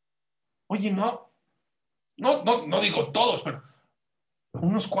 Oye, no digo todos, pero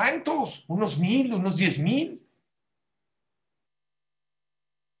unos cuantos, unos 1,000, unos 10,000.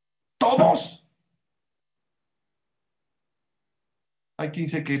 ¡Todos! Hay quien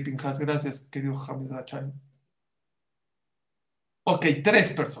dice que Pinjas, gracias, querido James Rachay. Ok,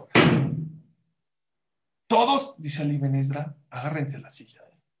 3 personas. Todos, dice Ali Ben Ezra, agárrense la silla.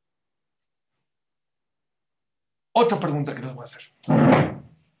 Otra pregunta que les voy a hacer.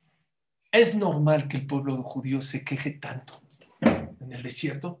 ¿Es normal que el pueblo judío se queje tanto en el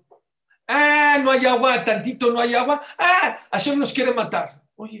desierto? No hay agua, tantito no hay agua. Hashem nos quiere matar.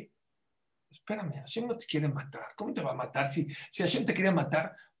 Oye, espérame, Hashem no te quiere matar. ¿Cómo te va a matar? Si Hashem te quiere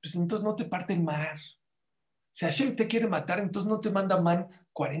matar, pues entonces no te parte el mar. Si Hashem te quiere matar, entonces no te manda man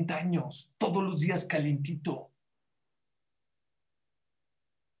 40 años, todos los días calentito.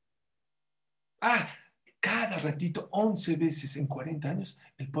 Cada ratito, 11 veces en 40 años,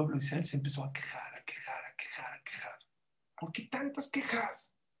 el pueblo de Israel se empezó a quejar. ¿Por qué tantas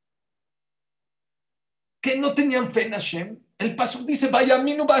quejas? ¿Que no tenían fe en Hashem? El pasuk dice,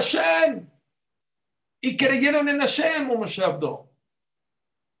 Vayaminu Hashem. Y creyeron en Hashem, o Moshe Abdo.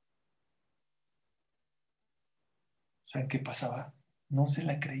 ¿Saben qué pasaba? No se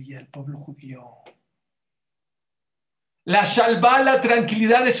la creía el pueblo judío. La shalvá, la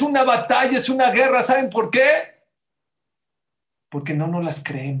tranquilidad, es una batalla, es una guerra. ¿Saben por qué? Porque no nos las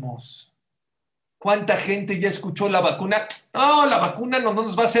creemos. ¿Cuánta gente ya escuchó la vacuna? No, la vacuna no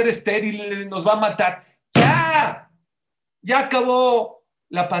nos va a hacer estéril, nos va a matar. Ya acabó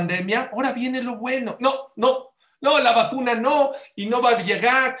la pandemia, ahora viene lo bueno. No, la vacuna no, y no va a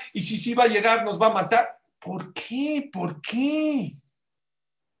llegar, y si sí va a llegar nos va a matar. ¿Por qué?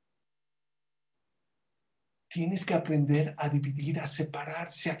 Tienes que aprender a dividir, a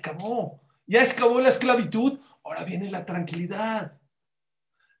separar. Se acabó. Ya acabó la esclavitud, ahora viene la tranquilidad.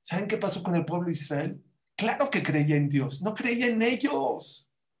 ¿Saben qué pasó con el pueblo de Israel? Claro que creía en Dios, no creía en ellos.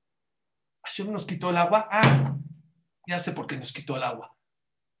 Hashem nos quitó el agua. Ya sé por qué nos quitó el agua.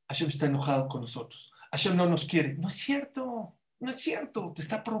 Hashem está enojado con nosotros. Hashem no nos quiere. No es cierto. Te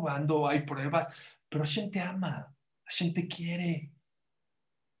está probando, hay pruebas, pero Hashem te ama. Hashem te quiere.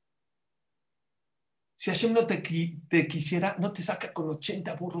 Si Hashem no te quisiera, no te saca con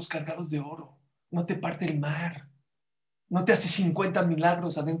 80 burros cargados de oro. No te parte el mar. No te hace 50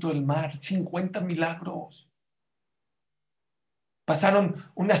 milagros adentro del mar. 50 milagros.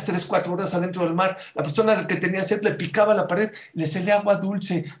 Pasaron unas 3, 4 horas adentro del mar. La persona que tenía sed le picaba la pared, le salía agua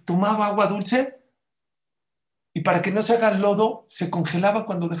dulce. Tomaba agua dulce y para que no se haga lodo, se congelaba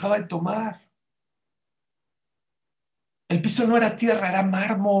cuando dejaba de tomar. El piso no era tierra, era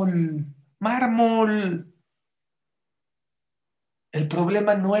mármol. El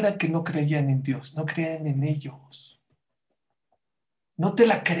problema no era que no creían en Dios, no creían en ellos. No te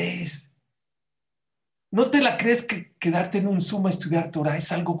la crees. No te la crees que quedarte en un Zoom a estudiar Torah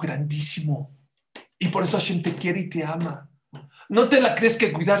es algo grandísimo. Y por eso Hashem te quiere y te ama. No te la crees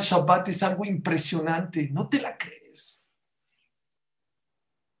que cuidar Shabbat es algo impresionante. No te la crees.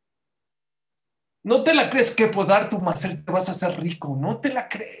 No te la crees que por dar tu macer te vas a hacer rico. No te la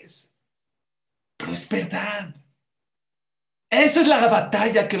crees. Pero es verdad. Esa es la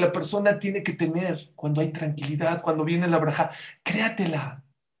batalla que la persona tiene que tener cuando hay tranquilidad, cuando viene la braja. Créatela.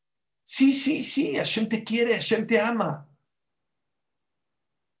 Sí, Hashem te quiere, Hashem te ama.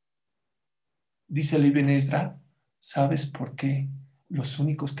 Dice el Ibn Ezra, ¿sabes por qué los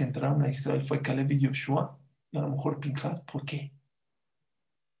únicos que entraron a Israel fue Caleb y Yoshua? Y a lo mejor Pinjas. ¿Por qué?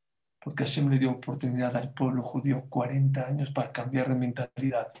 Porque Hashem le dio oportunidad al pueblo judío 40 años para cambiar de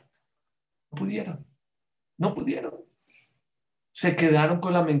mentalidad. No pudieron. Se quedaron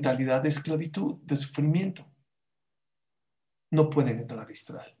con la mentalidad de esclavitud, de sufrimiento. No pueden entrar a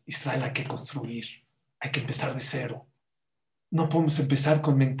Israel. Israel hay que construir, hay que empezar de cero. No podemos empezar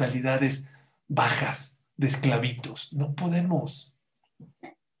con mentalidades bajas de esclavitos. No podemos.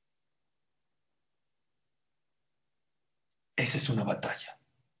 Esa es una batalla.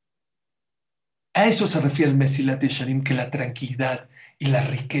 A eso se refiere el Mesilat Yesharim, que la tranquilidad y la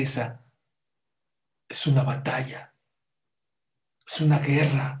riqueza es una batalla, es una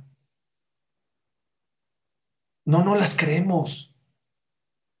guerra. No las creemos.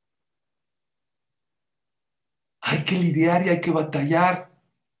 Hay que lidiar y hay que batallar.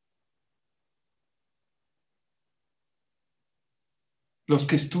 Los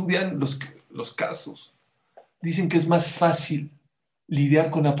que estudian los casos dicen que es más fácil lidiar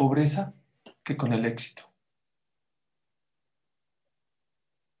con la pobreza que con el éxito.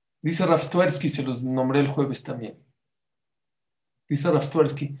 Dice Rav Twersky, se los nombré el jueves también. Dice Rav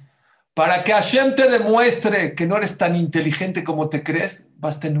Twersky, para que Hashem te demuestre que no eres tan inteligente como te crees,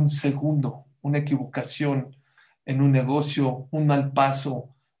 basta en un segundo, una equivocación en un negocio, un mal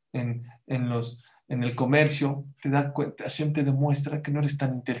paso en el comercio. Te da cuenta, Hashem te demuestra que no eres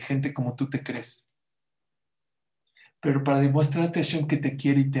tan inteligente como tú te crees. Pero para demostrarte a Hashem que te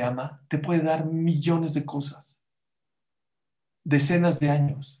quiere y te ama, te puede dar millones de cosas. Decenas de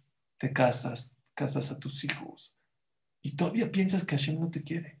años. Te casas a tus hijos. Y todavía piensas que Hashem no te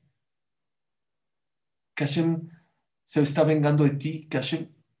quiere. Que Hashem se está vengando de ti. Que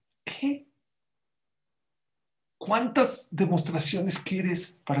Hashem... ¿Qué? ¿Cuántas demostraciones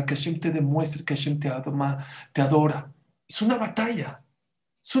quieres para que Hashem te demuestre que Hashem te ama, te adora? Es una batalla.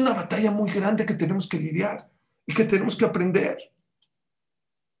 Es una batalla muy grande que tenemos que lidiar y que tenemos que aprender.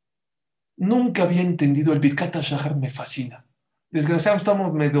 Nunca había entendido el Birkat HaShahar, me fascina. Desgraciadamente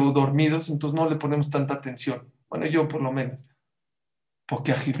estamos medio dormidos, entonces no le ponemos tanta atención. Bueno, yo por lo menos.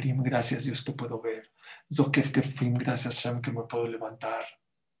 Porque a Jibrim, gracias Dios que puedo ver. Zokef Kefim, gracias Hashem que me puedo levantar.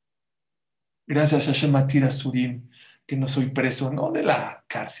 Gracias a Hashem Atira Surim, que no soy preso, no de la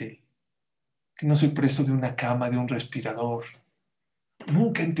cárcel, que no soy preso de una cama, de un respirador.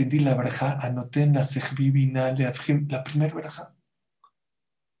 Nunca entendí la verajá, anoté en la Sejbibina, la primera verajá.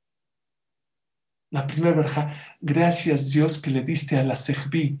 La primera verajá, gracias Dios que le diste a la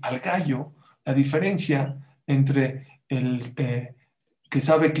Sejbi, al gallo, la diferencia entre el que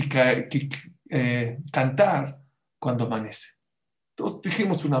sabe cantar cuando amanece. Entonces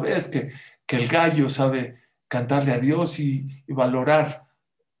dijimos una vez que el gallo sabe cantarle a Dios y valorar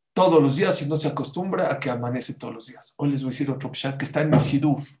todos los días y no se acostumbra a que amanece todos los días. Hoy les voy a decir otro pshat que está en mi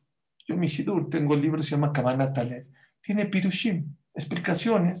Sidur. Yo en mi Sidur tengo el libro, se llama Kavanat Alev. Tiene pirushim,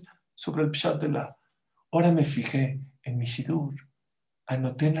 explicaciones sobre el pshat de la... Ahora me fijé en mi Sidur.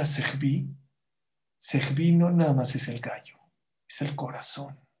 Anoté en la Sejbi. Sejbi no nada más es el gallo, es el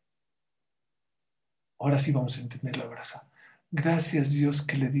corazón. Ahora sí vamos a entender la braja. Gracias Dios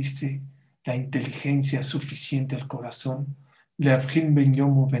que le diste la inteligencia suficiente al corazón, leavhin ben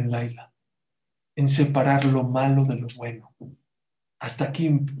yom ben laila, en separar lo malo de lo bueno. Hasta aquí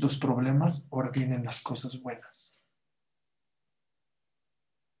los problemas, ahora vienen las cosas buenas.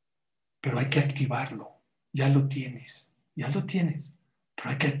 Pero hay que activarlo. Ya lo tienes, pero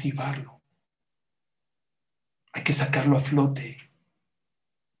hay que activarlo. Hay que sacarlo a flote.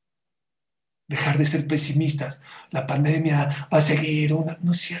 Dejar de ser pesimistas. La pandemia va a seguir.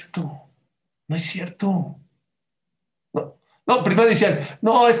 No es cierto. No es cierto. No, primero decían,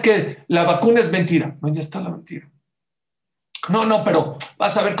 no, es que la vacuna es mentira. No, ya está la mentira. No, pero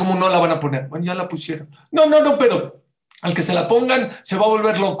vas a ver cómo no la van a poner. Bueno, ya la pusieron. No, pero al que se la pongan se va a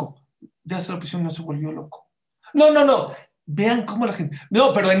volver loco. Ya se la pusieron, no se volvió loco. No. Vean cómo la gente...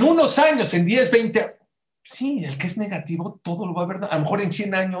 No, pero en unos años, en 10, 20... Sí, el que es negativo, todo lo va a ver. A lo mejor en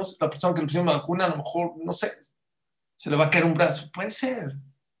 100 años, la persona que le pusieron la vacuna, a lo mejor, no sé, se le va a caer un brazo. Puede ser.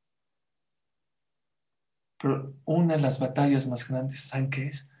 Pero una de las batallas más grandes, ¿saben qué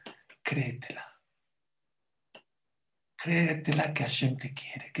es? Créetela. Créetela que Hashem te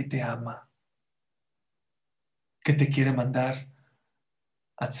quiere, que te ama, que te quiere mandar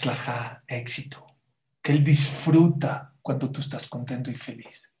atzlajá, éxito, que Él disfruta cuando tú estás contento y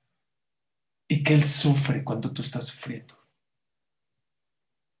feliz y que Él sufre cuando tú estás sufriendo.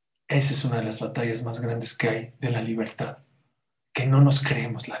 Esa es una de las batallas más grandes que hay de la libertad, que no nos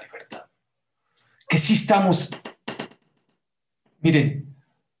creemos la libertad, que sí estamos... Miren,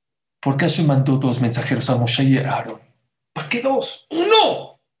 ¿por qué Hashem mandó 2 mensajeros a Moshe y a Aarón? ¿Para qué 2?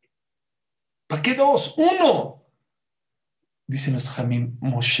 ¡Uno! ¿Para qué 2? ¡Uno! Dicen los Jamim,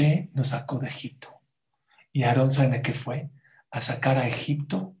 Moshe nos sacó de Egipto. Y Aarón, ¿saben a qué fue? A sacar a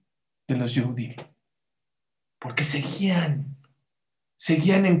Egipto de los Yehudim. Porque seguían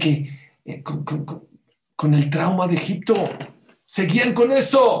en que, con el trauma de Egipto. Seguían con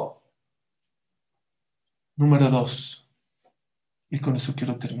eso. Número 2. Y con eso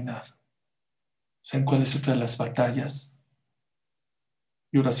quiero terminar. ¿Saben cuál es otra de las batallas?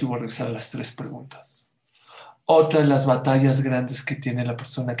 Y ahora sí voy a regresar a las 3 preguntas. Otra de las batallas grandes que tiene la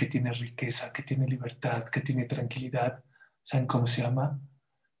persona que tiene riqueza, que tiene libertad, que tiene tranquilidad, ¿saben cómo se llama?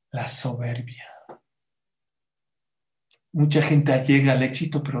 La soberbia. Mucha gente llega al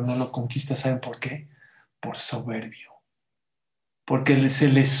éxito, pero no lo conquista. ¿Saben por qué? Por soberbio. Porque se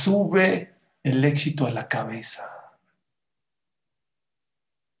le sube el éxito a la cabeza.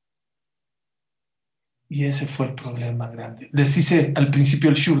 Y ese fue el problema grande. Les hice al principio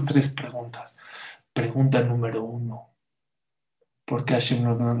el shur 3 preguntas. Pregunta número 1. ¿Por qué Hashem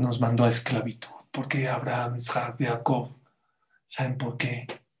nos mandó a esclavitud? ¿Por qué Abraham, Isaac, Jacob? ¿Saben por qué?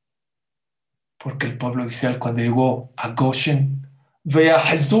 Porque el pueblo de Israel cuando llegó a Goshen, ve a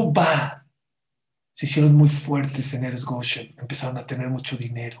Jesús, se hicieron muy fuertes en Eres Goshen, empezaron a tener mucho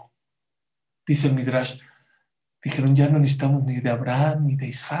dinero. Dice el Midrash, dijeron ya no necesitamos ni de Abraham, ni de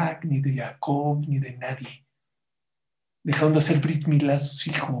Isaac, ni de Jacob, ni de nadie. Dejaron de hacer Brit Milá a sus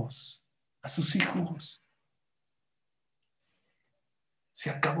hijos, Se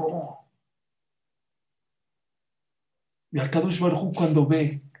acabó. Y al Kadosh Baruj Hu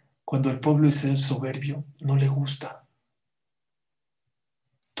cuando el pueblo es soberbio, no le gusta.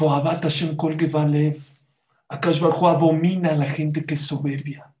 Toabat Hashem kol gevalev. Akadosh Baruj Hu abomina a la gente que es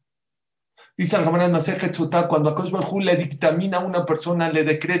soberbia. Dice el Gemara en Masejet Sotá, cuando Akadosh Baruj Hu le dictamina a una persona, le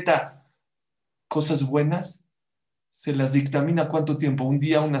decreta cosas buenas, se las dictamina ¿cuánto tiempo? ¿Un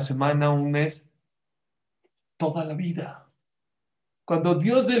día, una semana, un mes? Toda la vida. Cuando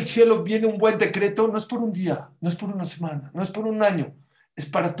Dios del cielo viene un buen decreto, no es por un día, no es por una semana, no es por un año, es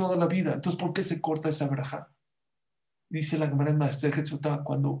para toda la vida. Entonces, ¿por qué se corta esa braja? Dice la Gemara en Masejet Sotá,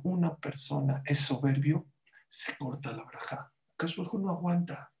 cuando una persona es soberbio, se corta la braja. Akadosh Baruj Hu no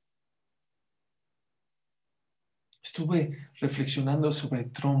aguanta. Estuve reflexionando sobre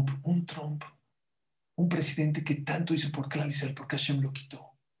Trump, un presidente que tanto hizo por Klal Yisrael, porque Hashem lo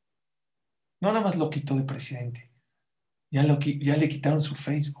quitó. No nada más lo quitó de presidente, ya le quitaron su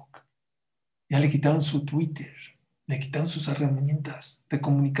Facebook, ya le quitaron su Twitter, le quitaron sus herramientas de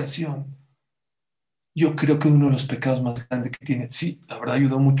comunicación. Yo creo que uno de los pecados más grandes que tiene, sí, la verdad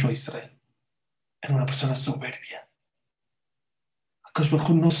ayudó mucho a Israel, era una persona soberbia. Akadosh Baruj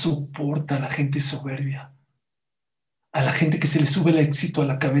Hu no soporta a la gente soberbia, a la gente que se le sube el éxito a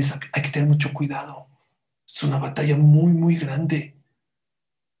la cabeza. Hay que tener mucho cuidado. Es una batalla muy, muy grande.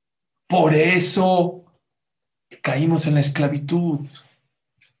 Por eso caímos en la esclavitud.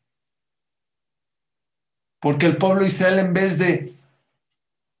 Porque el pueblo de Israel, en vez de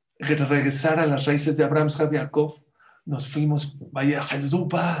regresar a las raíces de Abraham, Isaac y Jacob, nos fuimos, vaya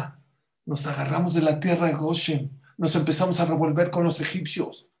Jezupa, nos agarramos de la tierra de Goshen, nos empezamos a revolver con los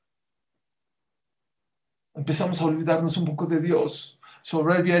egipcios. Empezamos a olvidarnos un poco de Dios.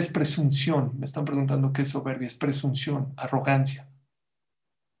 Soberbia es presunción. Me están preguntando qué es soberbia. Es presunción, arrogancia.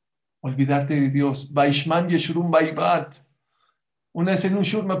 Olvidarte de Dios. Baishman Yeshurun Baibat. Una vez en un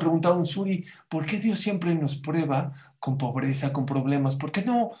shur me preguntaba un suri, ¿por qué Dios siempre nos prueba con pobreza, con problemas? ¿Por qué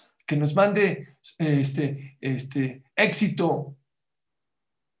no que nos mande éxito?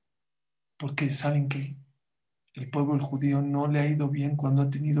 Porque ¿saben qué? El pueblo judío no le ha ido bien cuando ha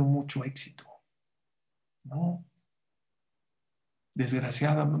tenido mucho éxito. No.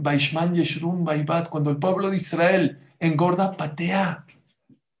 Desgraciadamente, Baishman Yeshurun Baibat, cuando el pueblo de Israel engorda, patea.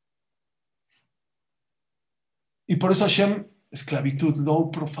 Y por eso Hashem, esclavitud,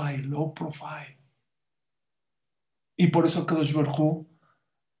 low profile. Y por eso Kadosh Baruj Hu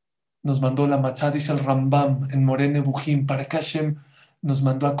nos mandó la matzah, dice el Rambam en Moreh Nebuchim, para que Hashem nos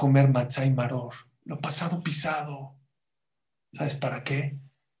mandó a comer matzah y maror, lo pasado pisado. ¿Sabes para qué?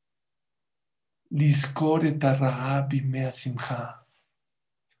 Lizkor et ha'ra'ah bimei simcha,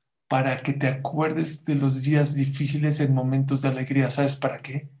 para que te acuerdes de los días difíciles en momentos de alegría. ¿Sabes para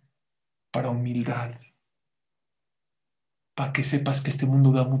qué? Para humildad. Para que sepas que este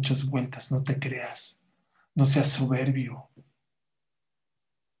mundo da muchas vueltas, no te creas, no seas soberbio.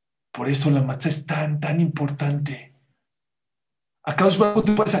 Por eso la matzah es tan importante. Akadosh Baruj Hu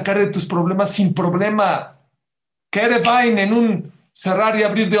te puede sacar de tus problemas sin problema. Kerevain en un cerrar y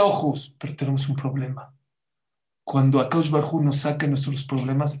abrir de ojos, pero tenemos un problema. Cuando Akadosh Baruj Hu nos saca nuestros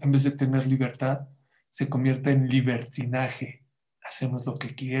problemas, en vez de tener libertad, se convierte en libertinaje. Hacemos lo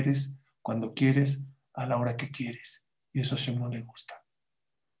que quieres, cuando quieres, a la hora que quieres. Y eso a Hashem no le gusta.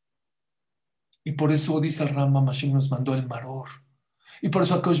 Y por eso dice el Rambam, Hashem nos mandó el maror. Y por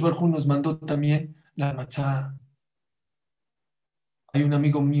eso Akadosh Baruj Hu nos mandó también la matzah. Hay un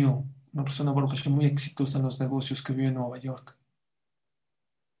amigo mío, una persona Baruch Hashem muy exitosa en los negocios que vive en Nueva York,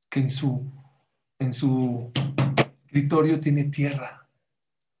 que en su escritorio tiene tierra.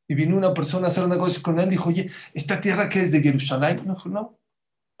 Y vino una persona a hacer negocios con él y dijo, oye, ¿esta tierra qué es de Jerusalén? No, dijo, no.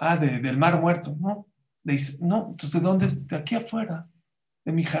 Ah, del Mar Muerto. No. Le dice, no, entonces ¿de dónde es? De aquí afuera,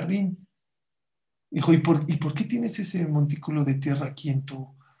 de mi jardín. Dijo, ¿y por qué tienes ese montículo de tierra aquí en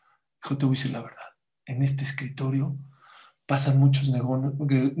tu...? Dijo, te voy a decir la verdad. En este escritorio pasan muchos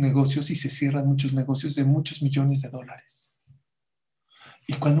negocios y se cierran muchos negocios de muchos millones de dólares.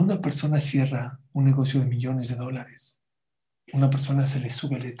 Y cuando una persona cierra un negocio de millones de dólares, una persona se le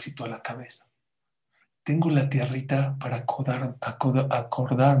sube el éxito a la cabeza. Tengo la tierrita para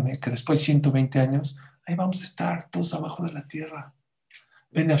acordarme que después de 120 años, ahí vamos a estar todos abajo de la tierra.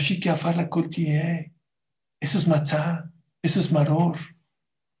 Benafshiki afar kol tieh. Eso es matzá, eso es maror.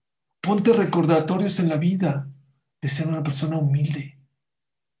 Ponte recordatorios en la vida de ser una persona humilde.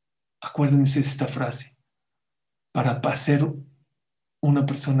 Acuérdense de esta frase. Para ser una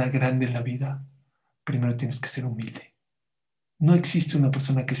persona grande en la vida, primero tienes que ser humilde. No existe una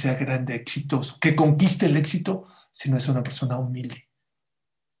persona que sea grande, exitoso, que conquiste el éxito, si no es una persona humilde.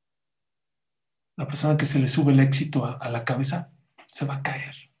 La persona que se le sube el éxito a la cabeza se va a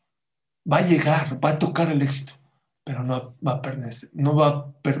caer. Va a llegar, va a tocar el éxito, pero no va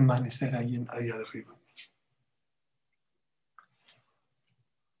a permanecer ahí arriba.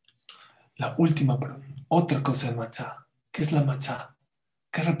 La última pregunta, otra cosa de matzá. ¿Qué es la matzá?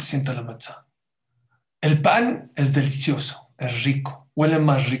 ¿Qué representa la matzá? El pan es delicioso, es rico, huele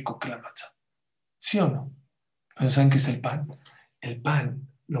más rico que la matzá. ¿Sí o no? ¿Pero saben qué es el pan? El pan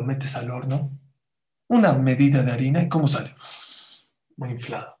lo metes al horno, una medida de harina, ¿y cómo sale? Muy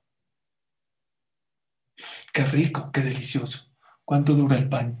inflado. Qué rico, qué delicioso. ¿Cuánto dura el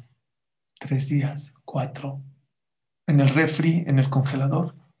pan? 3 días, 4. En el refri, en el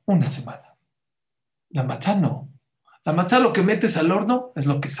congelador, 1 semana. La matzá no. La matzá lo que metes al horno es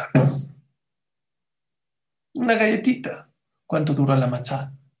lo que sacas. Una galletita. ¿Cuánto dura la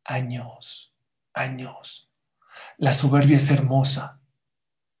matzá? Años, años. La soberbia es hermosa.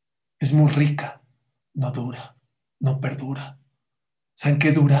 Es muy rica. No dura, no perdura. ¿Saben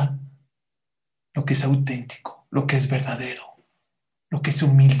qué dura? Lo que es auténtico, lo que es verdadero, lo que es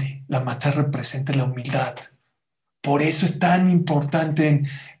humilde. La matzá representa la humildad. Por eso es tan importante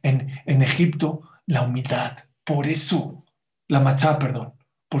en Egipto la humildad. Por eso, la matzá, perdón,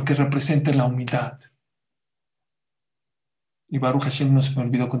 porque representa la humildad. Y Baruch Hashem no se me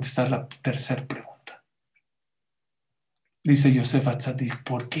olvidó contestar la tercera pregunta. Dice Yosef Atzadik,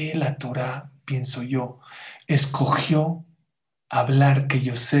 ¿por qué la Torah, pienso yo, escogió hablar que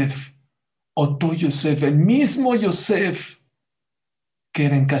Yosef, Otó Yosef, el mismo Yosef que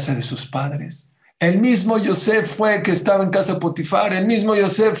era en casa de sus padres, el mismo Yosef fue que estaba en casa de Potifar, el mismo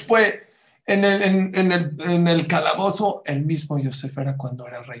Yosef fue en el calabozo, el mismo Yosef era cuando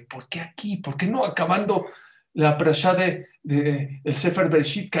era rey? ¿Por qué aquí? ¿Por qué no acabando la parashá de el Sefer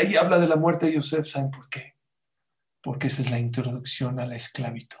Bereshit, que ahí habla de la muerte de Yosef? ¿Saben por qué? Porque esa es la introducción a la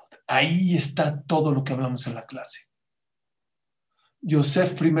esclavitud. Ahí está todo lo que hablamos en la clase.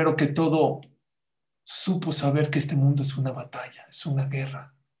 Yosef, primero que todo, supo saber que este mundo es una batalla, es una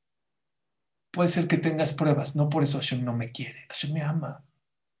guerra. Puede ser que tengas pruebas, no por eso Hashem no me quiere, Hashem me ama.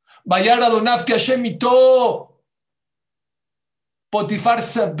 Vayar Adonav que Hashem itó. Potifar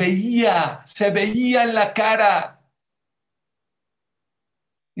se veía en la cara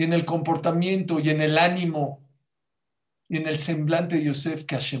y en el comportamiento y en el ánimo y en el semblante de Yosef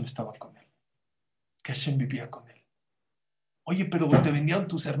que Hashem estaba con él, que Hashem vivía con él. Oye, pero te vendieron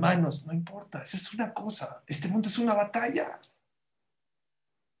tus hermanos, no importa, esa es una cosa, este mundo es una batalla.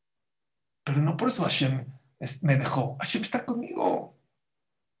 Pero no por eso Hashem me dejó, Hashem está conmigo,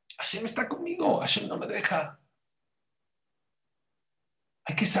 Hashem está conmigo, Hashem no me deja.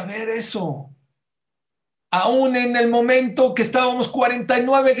 Hay que saber eso. Aún en el momento que estábamos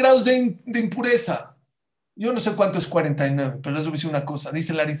 49 grados de impureza. Yo no sé cuánto es 49, pero les voy a decir una cosa.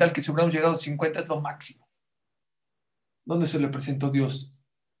 Dice el Arizal que si hubiéramos llegado a 50 es lo máximo. ¿Dónde se le presentó Dios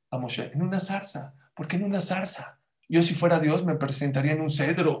a Moshe? En una zarza. ¿Por qué en una zarza? Yo si fuera Dios me presentaría en un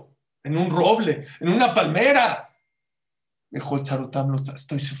cedro, en un roble, en una palmera. Dijo el Charutam,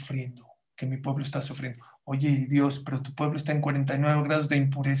 estoy sufriendo, que mi pueblo está sufriendo. Oye, Dios, pero tu pueblo está en 49 grados de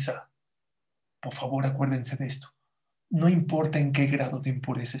impureza. Por favor, acuérdense de esto. No importa en qué grado de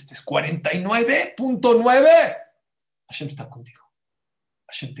impureza estés. 49.9. Hashem está contigo.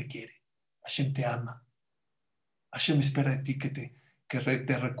 Hashem te quiere. Hashem te ama. Hashem espera de ti que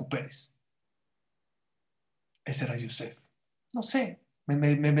te recuperes. Ese era Yosef. No sé. Me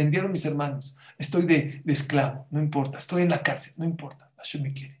vendieron mis hermanos. Estoy de esclavo. No importa. Estoy en la cárcel. No importa. Hashem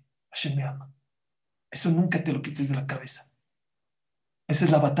me quiere. Hashem me ama. Eso nunca te lo quites de la cabeza. Esa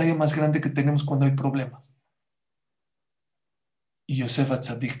es la batalla más grande que tenemos cuando hay problemas. Y Yosef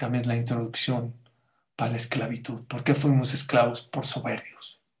Atzadik también es la introducción para la esclavitud. ¿Por qué fuimos esclavos? Por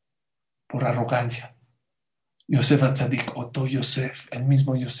soberbios, por arrogancia. Yosef Atzadik, Otto Yosef, el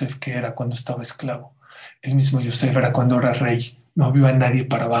mismo Yosef que era cuando estaba esclavo, el mismo Yosef era cuando era rey. No vio a nadie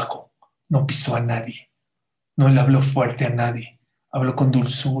para abajo, no pisó a nadie, no le habló fuerte a nadie, habló con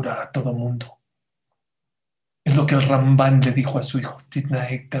dulzura a todo mundo. Es lo que el Rambán le dijo a su hijo,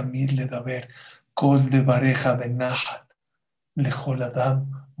 Titnaek tamid le daber, kol de bareja benahat, lejol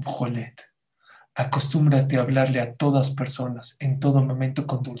adam ujolet. Acostúmbrate a hablarle a todas personas, en todo momento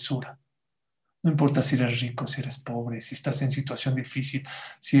con dulzura. No importa si eres rico, si eres pobre, si estás en situación difícil,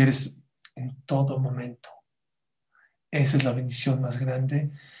 si eres en todo momento. Esa es la bendición más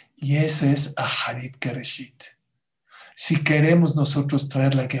grande y ese es Aharit Kereshit. Si queremos nosotros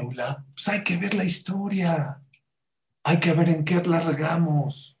traer la Geulah, pues hay que ver la historia. Hay que ver en qué la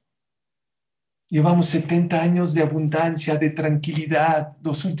regamos. Llevamos 70 años de abundancia, de tranquilidad.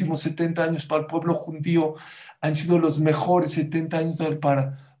 Los últimos 70 años para el pueblo judío han sido los mejores 70 años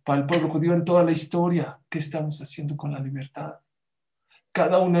para el pueblo judío en toda la historia. ¿Qué estamos haciendo con la libertad?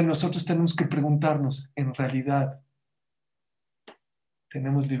 Cada uno de nosotros tenemos que preguntarnos, en realidad,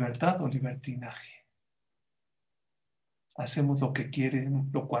 ¿tenemos libertad o libertinaje? ¿Hacemos lo que queremos,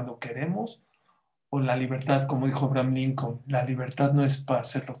 cuando queremos? ¿O la libertad, como dijo Abraham Lincoln, la libertad no es para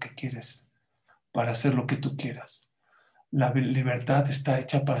hacer lo que quieres, para hacer lo que tú quieras? La libertad está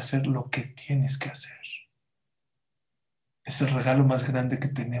hecha para hacer lo que tienes que hacer. Es el regalo más grande que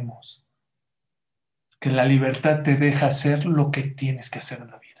tenemos. Que la libertad te deja hacer lo que tienes que hacer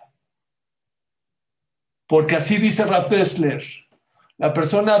en la vida. Porque así dice Rav Dessler, la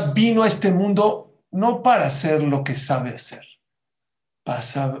persona vino a este mundo no para hacer lo que sabe hacer, para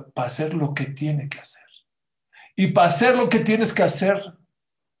hacer lo que tiene que hacer. Y para hacer lo que tienes que hacer,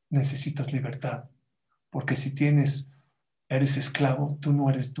 necesitas libertad. Porque si eres esclavo, tú no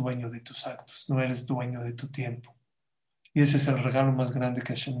eres dueño de tus actos, no eres dueño de tu tiempo. Y ese es el regalo más grande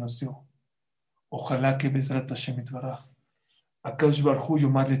que Hashem nos dio. Ojalá que Bezrat Hashem Itbaraj, Akadosh Baruj Hu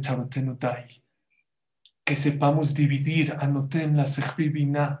Yomar Letzarotenu Dai, que sepamos dividir, anoten la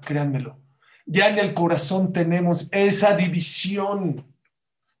Sejbibina, créanmelo. Ya en el corazón tenemos esa división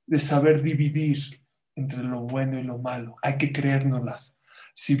de saber dividir entre lo bueno y lo malo. Hay que creérnoslas.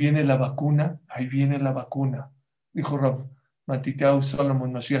 Si viene la vacuna, ahí viene la vacuna. Dijo Rab Matityahu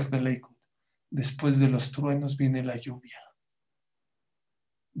Solomon Mashiach de Leikut. Después de los truenos viene la lluvia.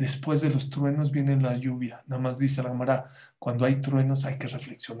 Después de los truenos viene la lluvia. Nada más dice la Gemara, cuando hay truenos hay que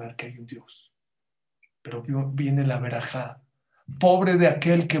reflexionar que hay un Dios. Pero viene la verajá. Pobre de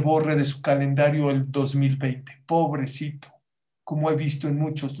aquel que borre de su calendario el 2020. Pobrecito, como he visto en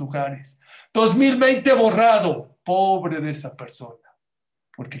muchos lugares. 2020 borrado. Pobre de esa persona.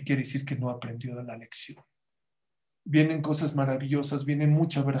 Porque quiere decir que no aprendió de la lección. Vienen cosas maravillosas, vienen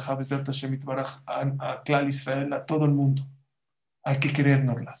muchas verajá de Hashem Itbaraj a Klal Israel, a todo el mundo. Hay que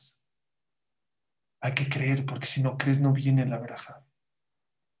creérnoslas. Hay que creer, porque si no crees no viene la verajá.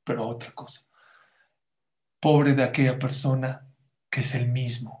 Pero otra cosa. Pobre de aquella persona que es el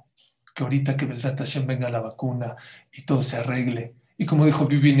mismo. Que ahorita que Bezrat Hashem venga la vacuna y todo se arregle. Y como dijo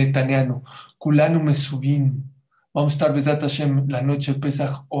Bibi Netanyahu, Kulanu Mesubim. Vamos a estar Bezrat Hashem la noche de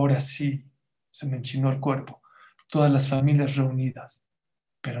Pesaj, ahora sí. Se me enchinó el cuerpo. Todas las familias reunidas.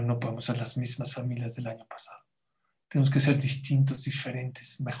 Pero no podemos ser las mismas familias del año pasado. Tenemos que ser distintos,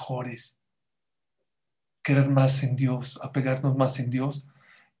 diferentes, mejores. Querer más en Dios, apegarnos más en Dios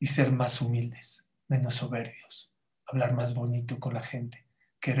y ser más humildes, menos soberbios. Hablar más bonito con la gente.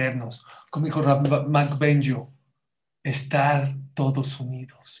 Querernos. Como dijo Mac Benjo, estar todos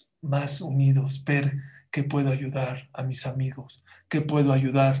unidos, más unidos. Ver qué puedo ayudar a mis amigos, qué puedo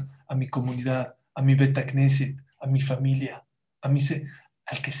ayudar a mi comunidad, a mi Beta Knesset, a mi familia,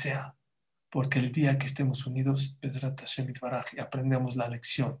 al que sea. Porque el día que estemos unidos, Bezrat Hashem Itbaraj, y aprendemos la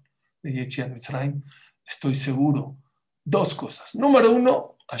lección de Yetziat Mitzrayim, estoy seguro, dos cosas. Número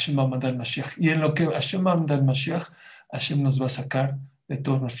uno, Hashem va a mandar el Mashiach. Y en lo que Hashem va a mandar el Mashiach, Hashem nos va a sacar de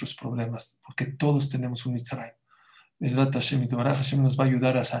todos nuestros problemas, porque todos tenemos un Mitzrayim. Bezrat Hashem Itbaraj, Hashem nos va a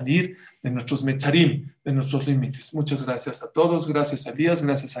ayudar a salir de nuestros Metzarim, de nuestros límites. Muchas gracias a todos, gracias a Elías,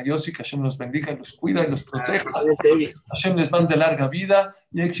 gracias a Yossi, que Hashem los bendiga y los cuida y los proteja. Hashem les mande larga vida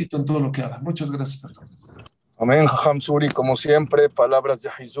y éxito en todo lo que hagan. Muchas gracias a todos. Amén, Jajam Suri, como siempre, palabras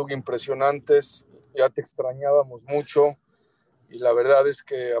de Hizug impresionantes. Ya te extrañábamos mucho y la verdad es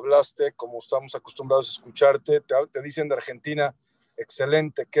que hablaste como estamos acostumbrados a escucharte. Te dicen de Argentina,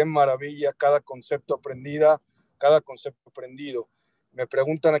 excelente, qué maravilla, cada concepto aprendido. Me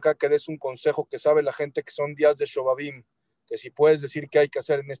preguntan acá que des un consejo que sabe la gente que son días de Shovavim, que si puedes decir qué hay que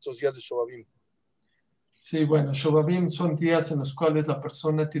hacer en estos días de Shovavim. Sí, bueno, Shovavim son días en los cuales la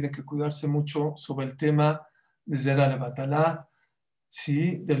persona tiene que cuidarse mucho sobre el tema de Zera Levatalá,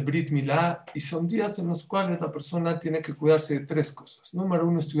 sí, del Brit Milá, y son días en los cuales la persona tiene que cuidarse de tres cosas. Número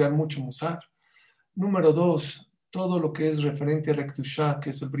uno, estudiar mucho Musar. Número dos, todo lo que es referente a la Ketushá, que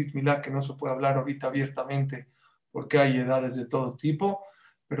es el Brit Milá, que no se puede hablar ahorita abiertamente porque hay edades de todo tipo,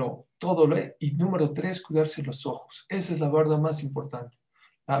 pero todo lo... Y número tres, cuidarse los ojos. Esa es la barda más importante.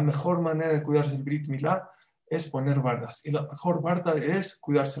 La mejor manera de cuidarse el Brit Milá es poner bardas. Y la mejor barda es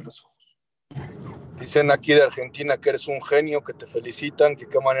cuidarse los ojos. Dicen aquí de Argentina que eres un genio, que te felicitan, que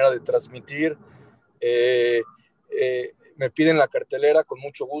qué manera de transmitir. Me piden la cartelera con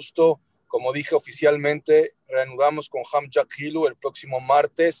mucho gusto. Como dije oficialmente, reanudamos con Ham Jack Hilu el próximo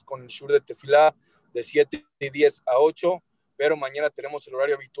martes con el Shur de Tefilá de 7:10 a 8, pero mañana tenemos el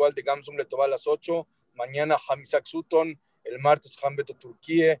horario habitual de Gamsum Letová a las 8. Mañana Ham Isaac Sutton, el martes Ham Beto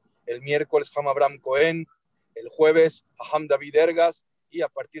Turquie, el miércoles Ham Abraham Cohen, el jueves Ham David Ergas, y a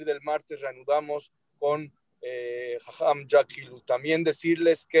partir del martes reanudamos con Ham Jack Hilu. También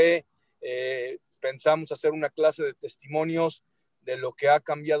decirles que pensamos hacer una clase de testimonios de lo que ha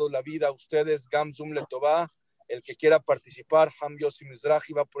cambiado la vida a ustedes, Gamsum Letová. El que quiera participar, Ham Yossi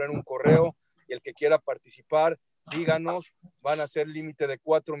Mizrahi va a poner un correo, y el que quiera participar, díganos, van a ser límite de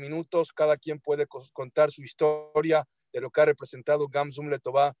 4 minutos, cada quien puede contar su historia de lo que ha representado Gamsum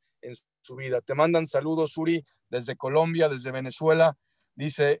Letová en su vida. Te mandan saludos, Uri, desde Colombia, desde Venezuela.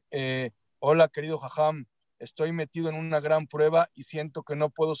 Dice, hola querido Jajam, estoy metido en una gran prueba y siento que no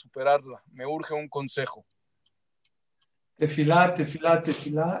puedo superarla, me urge un consejo. Tefilá, tefilá,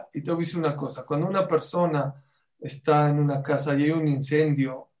 tefilá. Y te voy a decir una cosa, cuando una persona está en una casa y hay un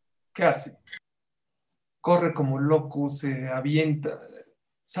incendio, ¿qué hace? Corre como loco, se avienta,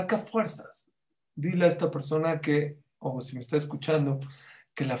 saca fuerzas. Dile a esta persona que, o si me está escuchando,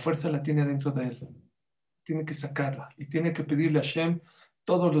 que la fuerza la tiene dentro de él. Tiene que sacarla y tiene que pedirle a Hashem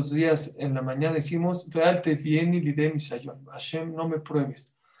todos los días en la mañana. Decimos, realte bien y lidé mi sayón. Hashem, no me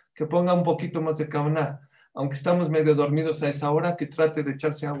pruebes. Que ponga un poquito más de kavaná. Aunque estamos medio dormidos a esa hora, que trate de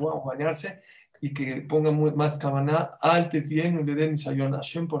echarse agua o bañarse y que ponga más kavaná. Alte bien y lidé mi sayón.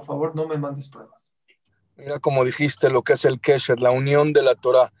 Hashem, por favor, no me mandes pruebas. Mira como dijiste lo que es el Kesher, la unión de la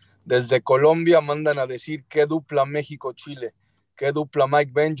Torah. Desde Colombia mandan a decir qué dupla México-Chile, qué dupla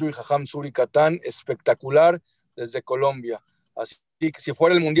Mike Benjo y Jajam Suri Katán, espectacular desde Colombia. Así que si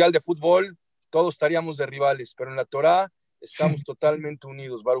fuera el Mundial de Fútbol, todos estaríamos de rivales, pero en la Torah estamos totalmente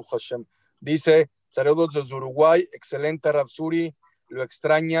unidos, Baruch Hashem. Dice, saludos desde Uruguay, excelente Rav Suri, lo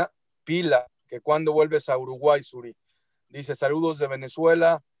extraña Pila, que cuando vuelves a Uruguay, Suri. Dice, saludos de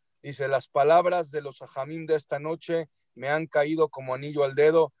Venezuela. Dice, las palabras de los ajamim de esta noche me han caído como anillo al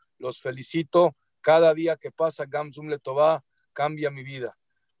dedo. Los felicito. Cada día que pasa Gamsum Letová cambia mi vida.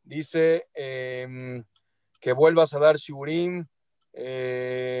 Dice que vuelvas a dar shiburim.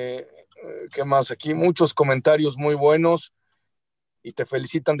 ¿Qué más? Aquí muchos comentarios muy buenos y te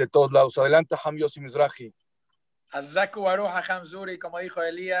felicitan de todos lados. Adelante, Ham Yossi Mizrahi. Azaku Baruch Hajam Zuri, como dijo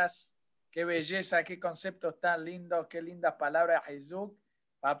Elías, qué belleza, qué conceptos tan lindos, qué lindas palabras de Jesús,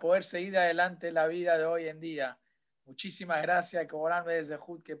 para poder seguir adelante la vida de hoy en día. Muchísimas gracias, que orarme desde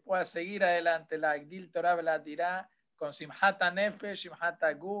Jud, que pueda seguir adelante la Igdil Torah la Tirá, con Simhata Nefesh,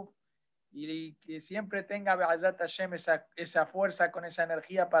 Simhata Guf, y que siempre tenga Be'azat Hashem esa fuerza, con esa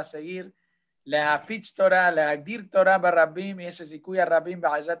energía para seguir la Hafitz Torah, la Agdir Torah Barrabim, y ese Zikuya Rabim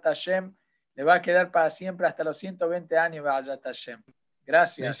Be'azat Hashem, le va a quedar para siempre hasta los 120 años Be'azat Hashem.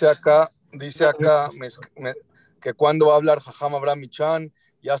 Gracias. Dice acá que cuando va a hablar Jajam Abraham Michan,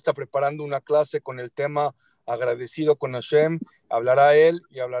 ya está preparando una clase con el tema agradecido con Hashem. Hablará él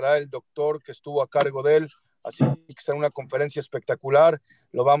y hablará el doctor que estuvo a cargo de él. Así que será una conferencia espectacular.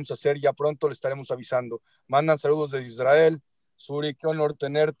 Lo vamos a hacer ya pronto, le estaremos avisando. Mandan saludos desde Israel. Suri, qué honor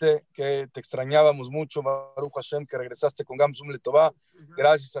tenerte, que te extrañábamos mucho, Baruch Hashem, que regresaste con Gamsum Letová.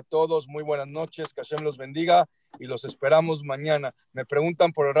 Gracias a todos, muy buenas noches, que Hashem los bendiga y los esperamos mañana. Me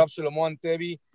preguntan por el Rav Shlomo Antevi,